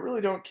 It's like I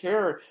really don't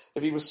care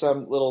if he was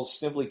some little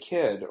snivelly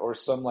kid or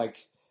some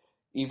like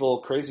evil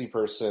crazy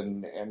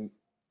person, and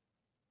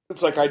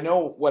it's like I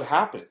know what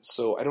happens,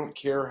 so I don't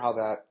care how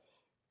that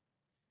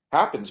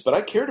happens. But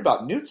I cared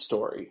about Newt's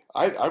story.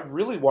 I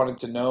really wanted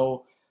to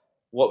know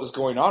what was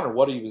going on or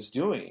what he was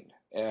doing,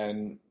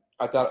 and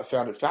I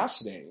found it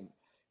fascinating.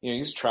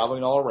 He's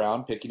traveling all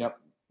around picking up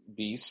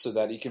beasts so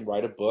that he can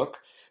write a book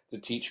to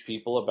teach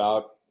people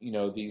about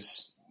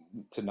these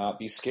to not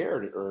be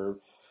scared or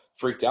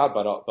freaked out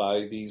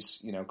by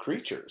these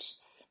creatures.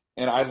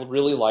 And I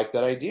really like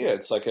that idea.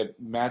 It's like a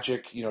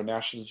magic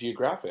National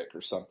Geographic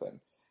or something,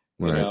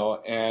 Right.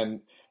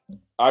 and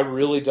I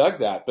really dug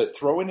that. But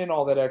throwing in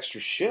all that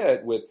extra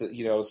shit with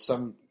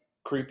some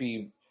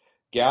creepy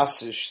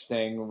gasish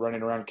thing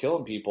running around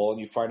killing people, and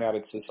you find out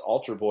it's this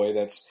altar boy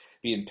that's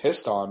being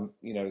pissed on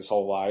his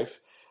whole life.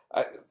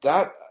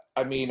 That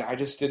I mean, I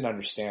just didn't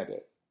understand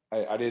it.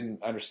 I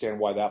didn't understand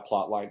why that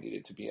plot line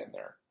needed to be in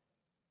there.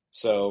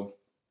 So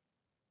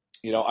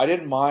I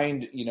didn't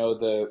mind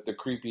the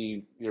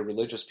creepy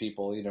religious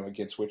people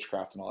against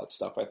witchcraft and all that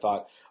stuff. I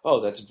thought, oh,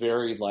 that's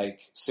very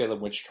like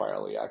Salem witch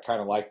trial. I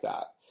kind of like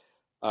that.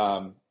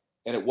 And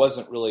it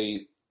wasn't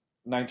really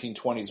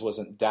 1920s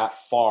wasn't that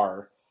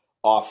far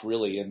off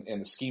really in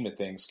the scheme of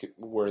things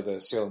where the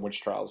Salem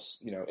witch trials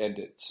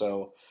ended.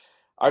 So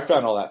I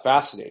found all that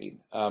fascinating,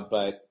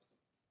 but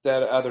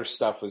that other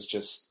stuff was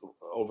just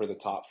over the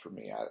top for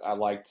me. I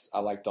liked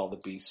all the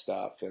beast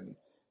stuff and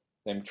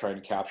them trying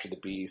to capture the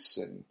beasts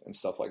and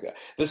stuff like that.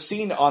 The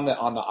scene on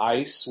the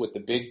ice with the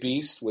big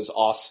beast was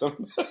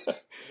awesome.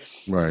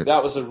 Right.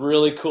 That was a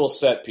really cool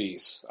set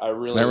piece. I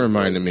really, That really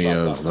reminded me thought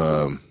that of was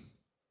cool.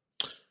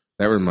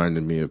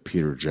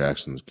 Peter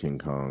Jackson's King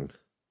Kong.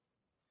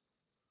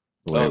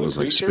 The way Oh, it the was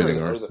like creature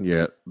spinning or around. the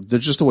Yeah,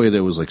 just the way that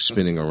it was like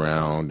spinning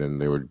around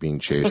and they were being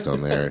chased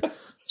on there.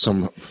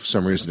 For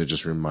some reason it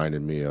just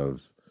reminded me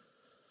of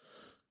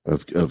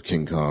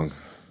King Kong.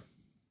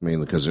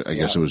 Mainly because I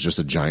guess yeah, it was just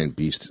a giant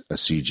beast, a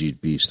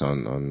CG beast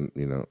on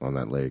on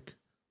that lake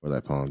or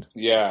that pond.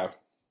 yeah.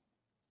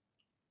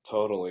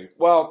 Totally.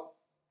 Well,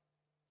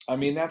 I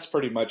mean, that's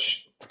pretty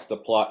much the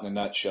plot in a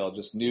nutshell.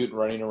 Just Newt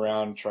running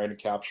around trying to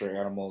capture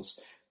animals,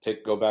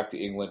 go back to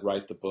England,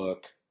 write the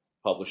book,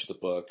 publish the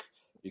book,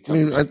 I become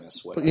mean,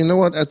 famous, but you whatever. know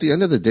what? At the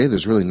end of the day,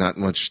 there's really not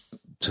much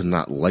to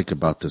not like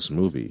about this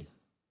movie.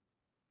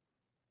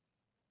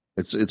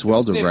 It's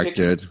well It's nitpicky.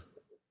 directed.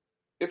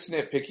 It's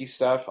nitpicky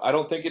stuff. I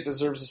don't think it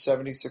deserves a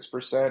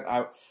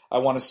 76%. I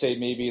want to say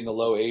maybe in the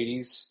low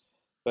 80s,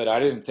 but I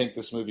didn't think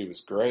this movie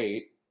was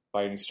great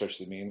by any stretch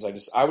of the means.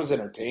 I was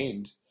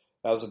entertained.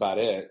 That was about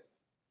it.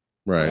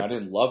 You know, Right. I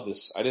didn't love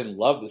this. I didn't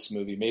love this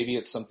movie. Maybe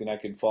it's something I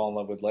can fall in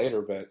love with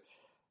later, but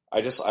I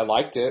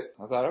liked it.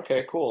 I thought,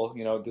 okay, cool.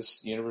 You know,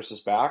 this universe is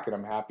back, and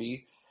I'm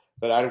happy.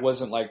 But I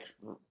wasn't like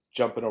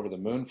jumping over the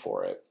moon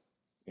for it.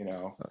 You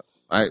know.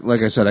 I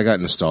like I said, I got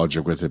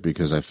nostalgic with it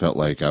because I felt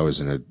like I was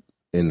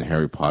in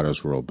Harry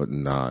Potter's world, but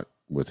not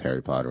with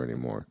Harry Potter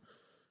anymore.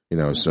 You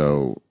know, Hmm.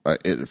 so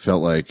it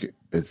felt like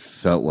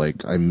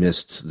I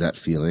missed that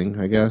feeling.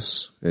 I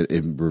guess it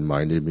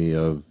reminded me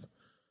of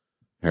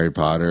Harry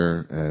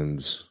Potter,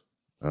 and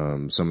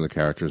some of the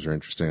characters are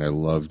interesting. I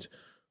loved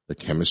the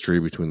chemistry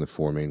between the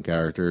four main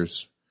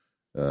characters: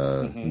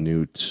 Hmm.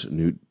 Newt,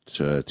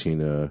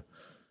 Tina,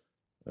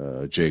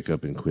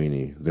 Jacob, and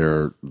Queenie.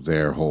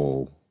 Their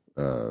whole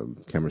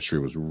chemistry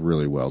was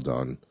really well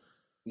done.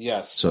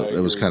 Yes, So I it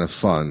was agree. kind of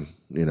fun.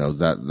 You know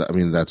I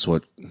mean that's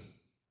what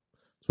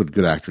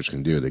good actors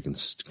can do. They can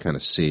kind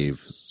of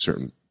save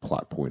certain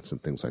plot points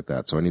and things like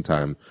that. So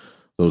anytime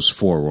those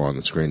four were on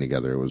the screen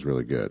together, it was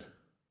really good.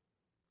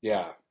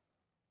 Yeah,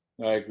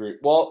 I agree.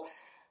 Well,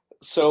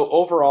 so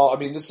overall, I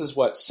mean, this is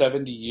what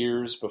 70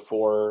 years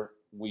before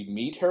we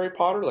meet Harry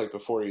Potter, like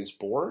before he was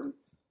born,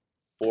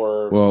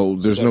 or Well,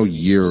 there's no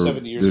year.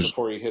 70 years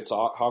before he hits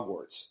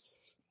Hogwarts.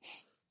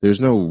 There's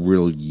no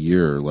real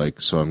year.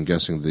 Like so, I'm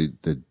guessing the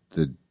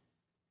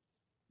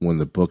when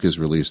the book is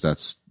released,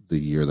 that's the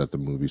year that the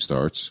movie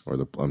starts, or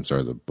the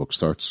book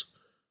starts.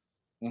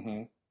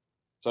 Hmm.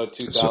 So So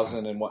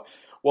 2001.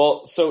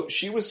 Well, so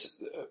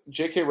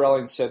J.K.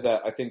 Rowling said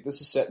that I think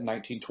this is set in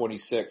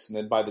 1926, and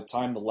then by the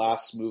time the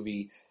last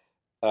movie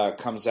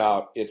comes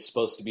out, it's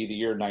supposed to be the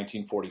year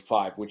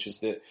 1945, which is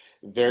the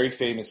very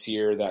famous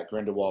year that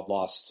Grindelwald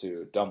lost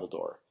to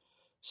Dumbledore.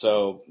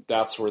 So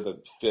that's where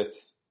the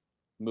fifth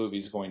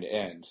movie's going to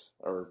end,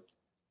 or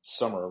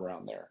somewhere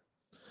around there.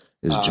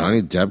 is Johnny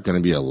Um, Depp going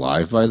to be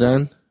alive by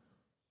then?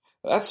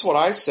 that's what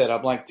I said.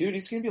 I'm like, dude,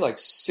 he's going to be like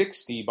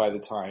 60 by the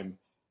time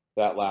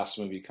that last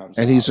movie comes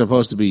And he's out.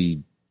 supposed to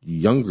be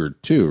younger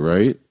too,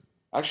 right?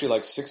 Actually,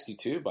 like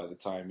 62 by the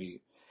time he.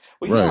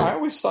 Well, yeah, Right. I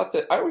always thought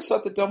that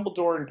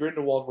Dumbledore and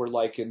Grindelwald were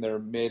like in their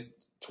mid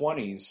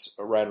 20s,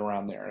 right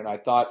around there, and I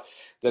thought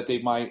that they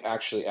might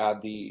actually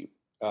add the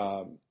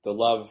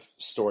love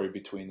story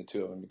between the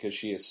two of them because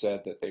she has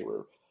said that they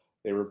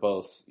were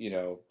both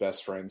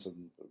best friends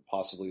and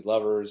possibly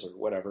lovers or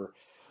whatever.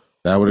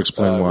 That would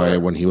explain why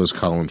Right? when he was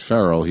Colin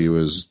Farrell, he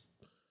was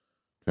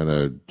kind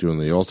of doing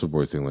the altar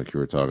boy thing, like you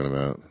were talking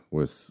about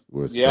with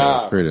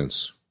Yeah,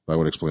 Credence. That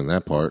would explain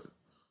that part.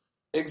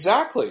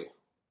 exactly,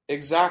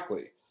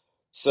 exactly.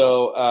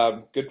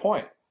 So good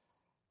point.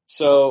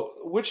 So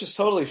which is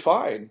totally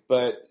fine,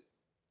 but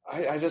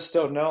I just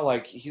don't know.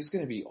 Like he's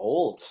going to be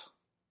old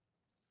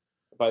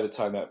by the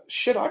time that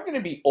shit. I'm going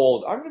to be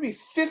old. I'm going to be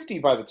 50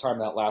 by the time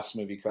that last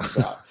movie comes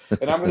out,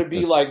 and I'm going to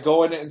be like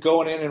going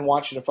in and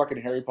watching a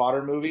fucking Harry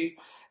Potter movie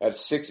at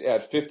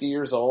 50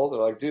 years old. They're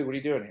like, dude, what are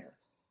you doing here?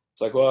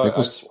 It's like, Nick well,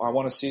 was. I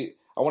want to I see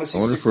wonder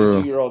if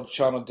 62-year-old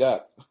Johnny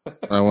Depp.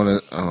 I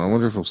want to. I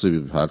wonder if we'll still be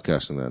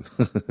podcasting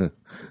then.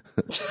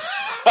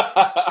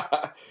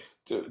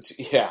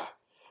 Yeah,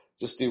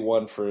 just do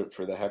one for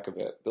the heck of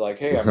it. Be like,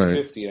 hey, I'm Right.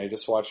 50 and I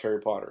just watched Harry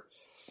Potter.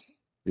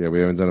 Yeah, we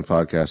haven't done a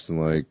podcast in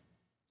like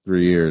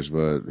 3 years,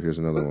 but here's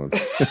another one.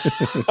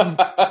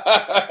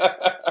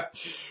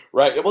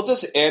 Right. We'll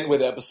just end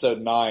with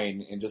episode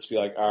 9 and just be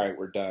like, all right,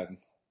 we're done.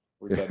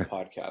 We're done Yeah.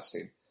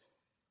 podcasting.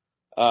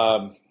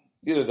 Um,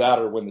 Either that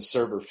or when the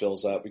server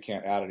fills up, we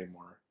can't add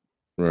anymore.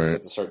 So I Right.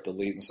 have to start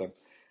deleting some.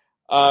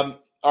 All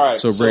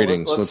right. So So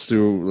ratings. Let's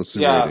do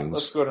yeah, let's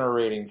ratings. go into our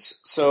ratings.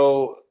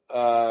 So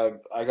I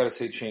got to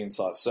say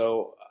chainsaw.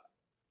 So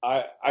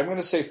I'm going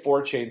to say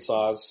 4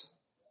 chainsaws.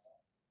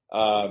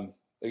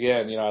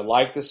 Again, I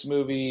like this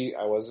movie.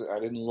 I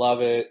didn't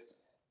love it,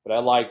 but I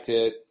liked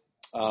it.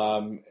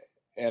 Um,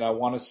 and I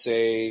want to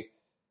say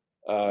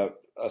uh,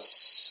 a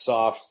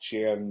soft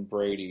Jan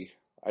Brady.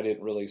 I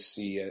didn't really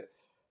see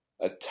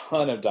a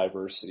ton of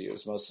diversity. It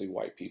was mostly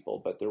white people,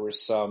 but there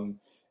was some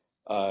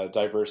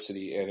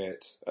diversity in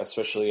it.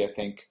 Especially, I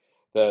think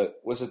the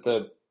was it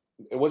the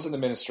it wasn't the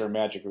Minister of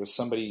Magic. It was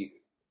somebody.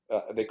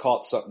 They call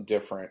it something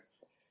different,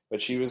 but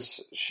she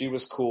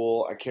was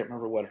cool. I can't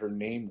remember what her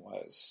name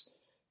was.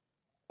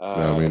 No,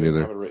 me I didn't have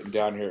neither. it written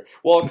down here.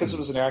 Well, because it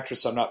was an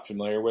actress I'm not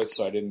familiar with,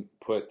 so I didn't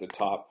put the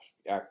top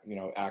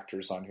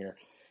actors on here.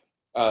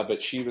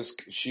 But she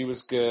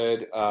was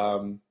good.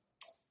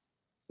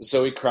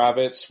 Zoe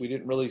Kravitz. We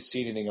didn't really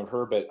see anything of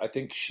her, but I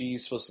think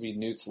she's supposed to be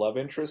Newt's love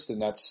interest,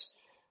 and that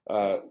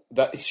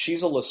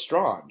she's a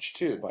Lestrange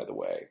too, by the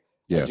way.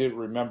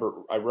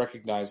 Yeah. I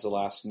recognize the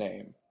last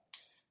name.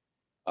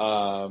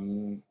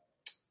 Um,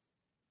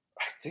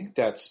 I think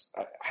I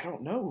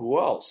don't know who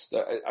else.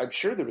 I'm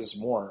sure there was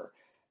more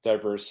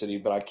diversity,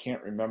 but I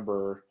can't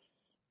remember.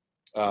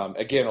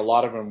 Again, a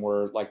lot of them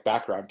were like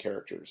background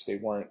characters. They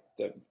weren't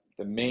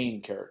the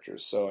main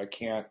characters, so I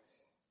can't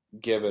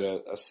give it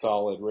a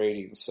solid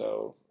rating.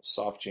 So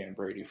soft Jan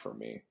Brady for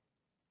me.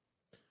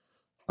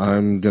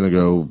 I'm gonna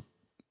go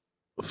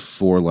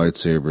 4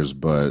 lightsabers,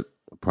 but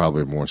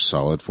probably more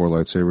solid 4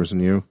 lightsabers than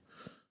you.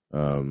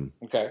 Um,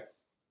 Okay.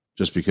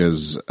 just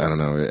because I don't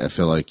know, I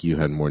feel like you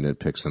had more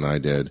nitpicks than I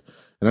did,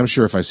 and I'm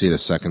sure if I see it a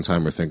second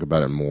time or think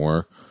about it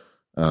more,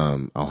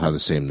 I'll have the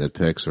same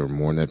nitpicks or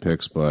more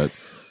nitpicks. But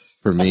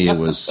for me, it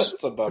was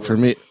That's a bummer. for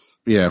me,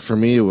 yeah, for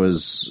me it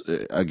was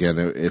again,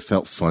 it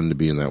felt fun to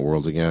be in that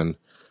world again.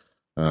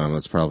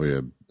 That's probably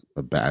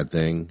a bad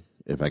thing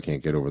if I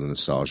can't get over the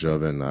nostalgia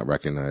of it and not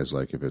recognize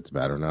like if it's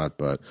bad or not.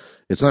 But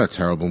it's not a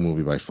terrible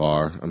movie by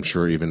far. I'm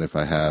sure even if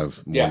I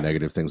have more Yeah.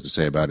 negative things to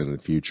say about it in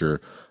the future,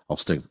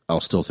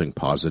 I'll still think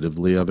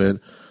positively of it.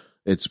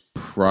 It's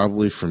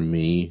probably for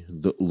me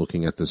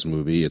looking at this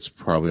movie, it's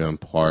probably on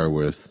par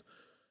with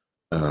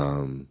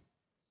um,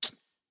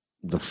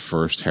 the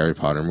first Harry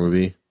Potter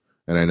movie.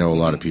 And I know a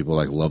lot of Hmm. people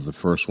like love the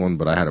first one,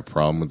 but I had a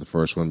problem with the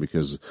first one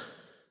because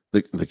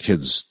the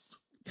kids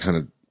kind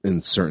of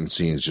in certain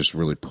scenes just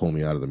really pull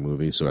me out of the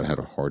movie. So I had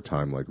a hard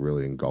time like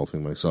really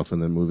engulfing myself in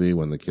the movie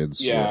when the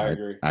kids Yeah, were I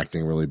agree.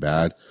 acting really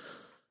bad.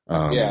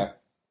 Um, Yeah.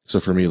 so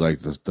for me, like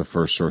the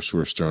first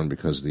Sorcerer's Stone,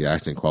 because of the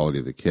acting quality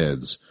of the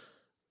kids,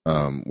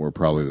 were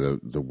probably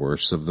the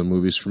worst of the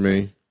movies for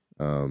me.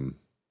 Um,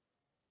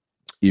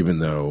 even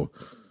though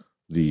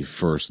the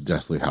first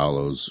Deathly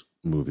Hallows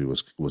movie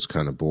was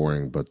kind of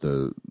boring, but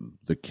the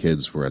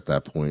kids were at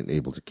that point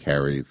able to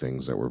carry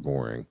things that were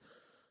boring.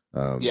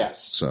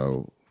 Yes.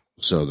 So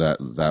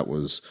that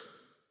was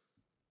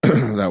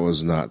that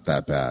was not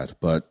that bad,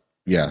 but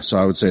yeah. So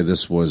I would say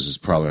this was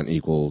probably on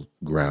equal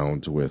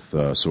ground with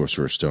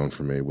Sorcerer's Stone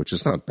for me, which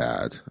is not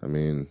bad. Hmm. I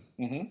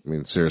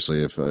mean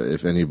seriously, if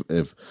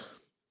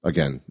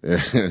again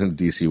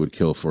DC would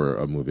kill for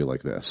a movie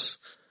like this.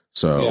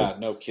 So Yeah.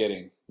 No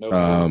kidding. No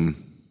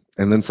fooling.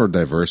 and then for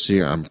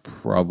diversity, I'm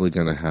probably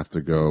gonna have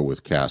to go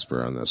with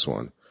Casper on this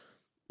one.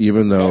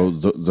 Even Okay.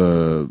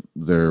 though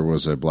there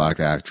was a black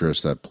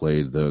actress that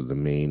played the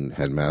main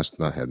headmaster,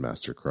 not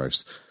headmaster,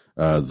 Christ,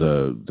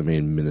 the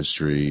main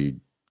ministry,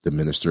 the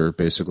minister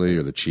basically,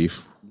 or the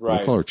chief. We'll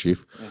Right. call her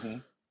chief, Hmm.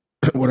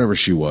 whatever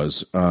she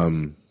was.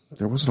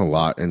 There wasn't a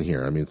lot in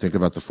here. I mean, think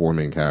about the 4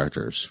 main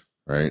characters,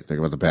 right? Think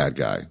about the bad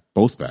guy,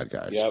 both bad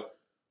guys, Yep.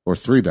 or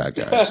 3 bad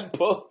guys.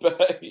 Both.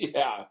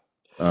 Yeah.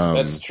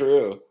 That's Um,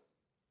 true.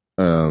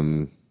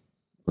 um,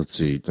 let's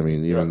see. I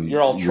mean, even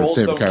You're all your trolls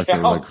favorite don't character,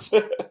 like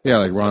count. yeah,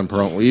 like Ron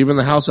Perlman. Even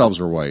the house elves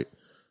were white.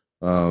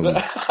 Um,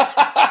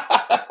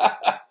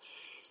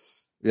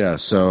 Yeah,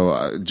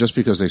 so just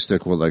because they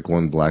stick with like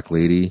one black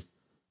lady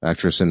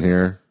actress in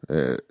here,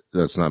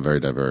 that's not very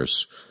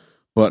diverse.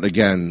 But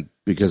again,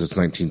 because it's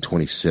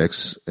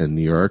 1926 in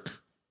New York,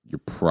 you're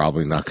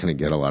probably not going to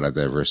get a lot of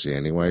diversity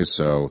anyway.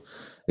 So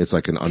it's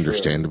like an True.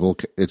 understandable.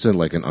 It's in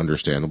like an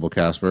understandable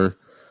Casper.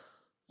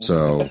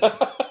 So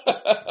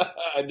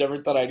I never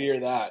thought I'd hear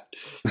that.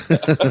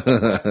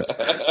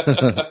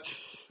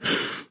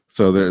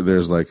 so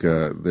there's like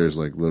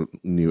little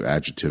new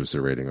adjectives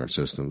they're rating our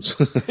systems.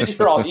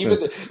 You're all even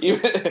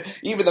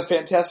the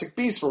Fantastic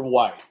Beasts were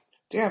white.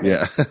 Damn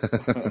Yeah.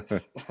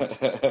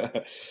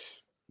 it.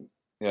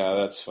 Yeah,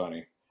 that's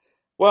funny.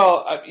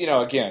 Well,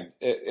 again,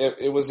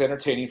 it was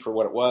entertaining for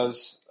what it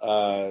was.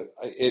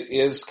 It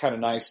is kind of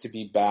nice to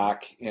be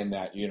back in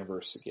that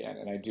universe again,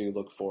 and I do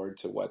look forward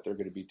to what they're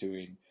going to be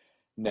doing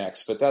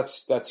next. But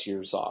that's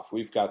years off.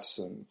 We've got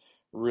some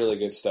really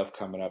good stuff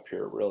coming up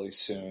here really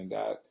soon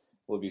that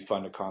will be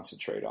fun to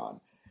concentrate on.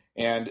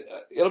 And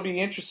it'll be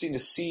interesting to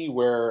see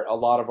where a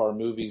lot of our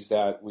movies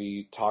that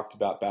we talked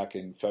about back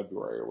in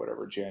February or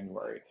whatever,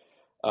 January,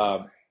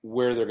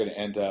 where they're going to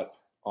end up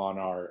on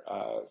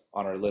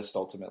our list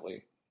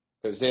ultimately,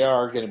 because they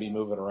are going to be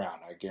moving around.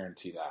 I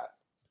guarantee that.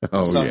 And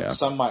Oh yeah.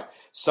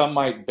 some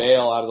might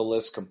bail out of the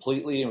list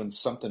completely, and when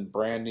something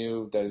brand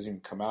new that hasn't even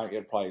come out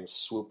yet, probably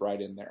swoop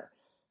right in there.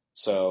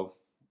 So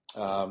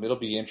it'll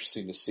be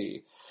interesting to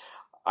see.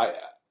 I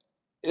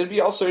It'd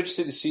be also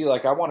interesting to see.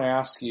 Like, I want to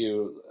ask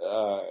you,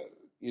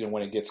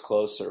 when it gets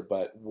closer,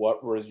 but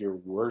what were your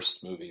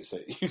worst movies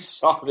that you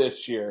saw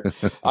this year?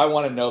 I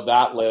want to know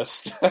that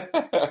list.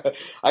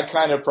 I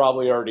kind of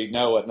probably already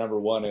know what number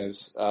one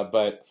is,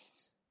 but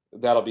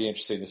that'll be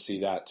interesting to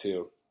see that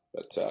too.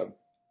 But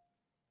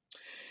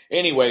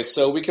anyway,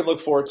 so we can look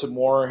forward to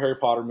more Harry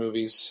Potter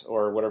movies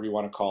or whatever you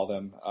want to call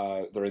them.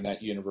 They're in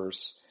that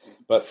universe.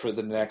 But for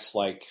the next,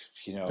 I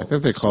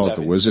think they call it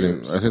the 7 Wizarding. I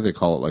years. think they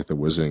call it like the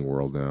Wizarding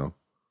World now,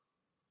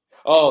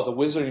 Oh, the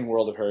Wizarding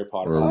World of Harry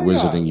Potter. or Oh, yeah,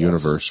 Wizarding that's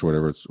Universe,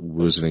 whatever it's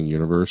Wizarding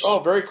Universe. oh,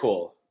 very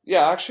cool.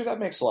 Yeah, actually, that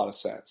makes a lot of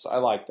sense. I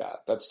like that.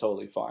 That's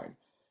totally fine.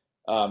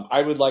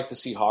 I would like to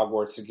see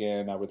Hogwarts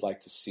again. I would like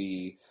to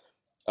see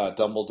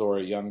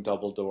Dumbledore, a young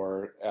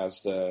Dumbledore,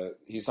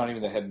 he's not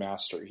even the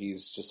headmaster;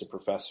 he's just a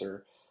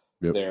professor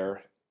Yep.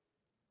 there.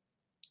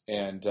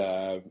 And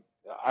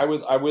I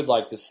would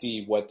like to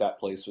see what that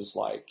place was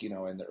like,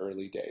 in the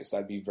early days.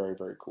 That'd be very,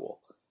 very cool.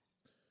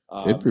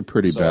 It'd be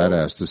pretty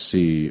badass to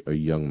see a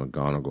young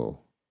McGonagall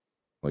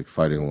like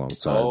fighting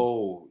alongside.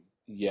 Oh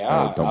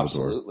yeah, Dumbledore.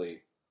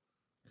 Absolutely.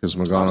 Because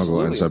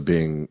McGonagall ends up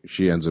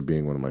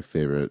being one of my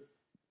favorite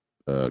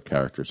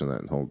characters in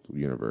that whole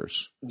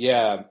universe.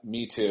 Yeah,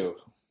 me too.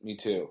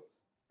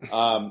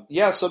 So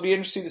it'll be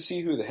interesting to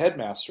see who the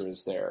headmaster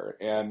is there,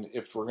 and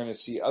if we're going to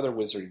see other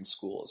wizarding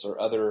schools or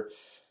other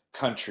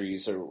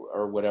countries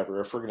or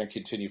whatever, if we're going to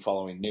continue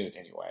following Newt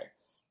anyway.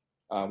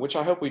 Which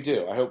I hope we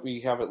do. I hope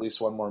we have at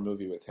least one more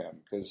movie with him,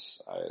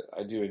 because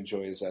I do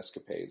enjoy his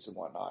escapades and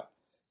whatnot.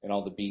 And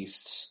all the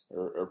beasts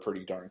are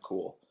pretty darn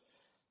cool.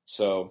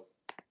 So,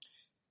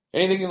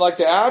 anything you'd like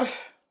to add?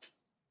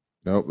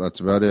 Nope, that's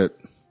about it.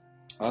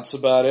 That's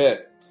about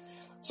it.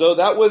 So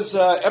that was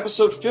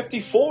episode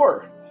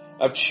 54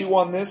 of Chew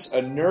on This,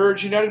 a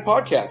Nerds United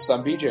podcast.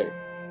 I'm BJ.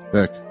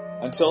 Heck.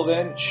 Until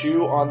then,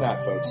 chew on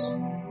that, folks.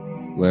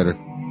 Later.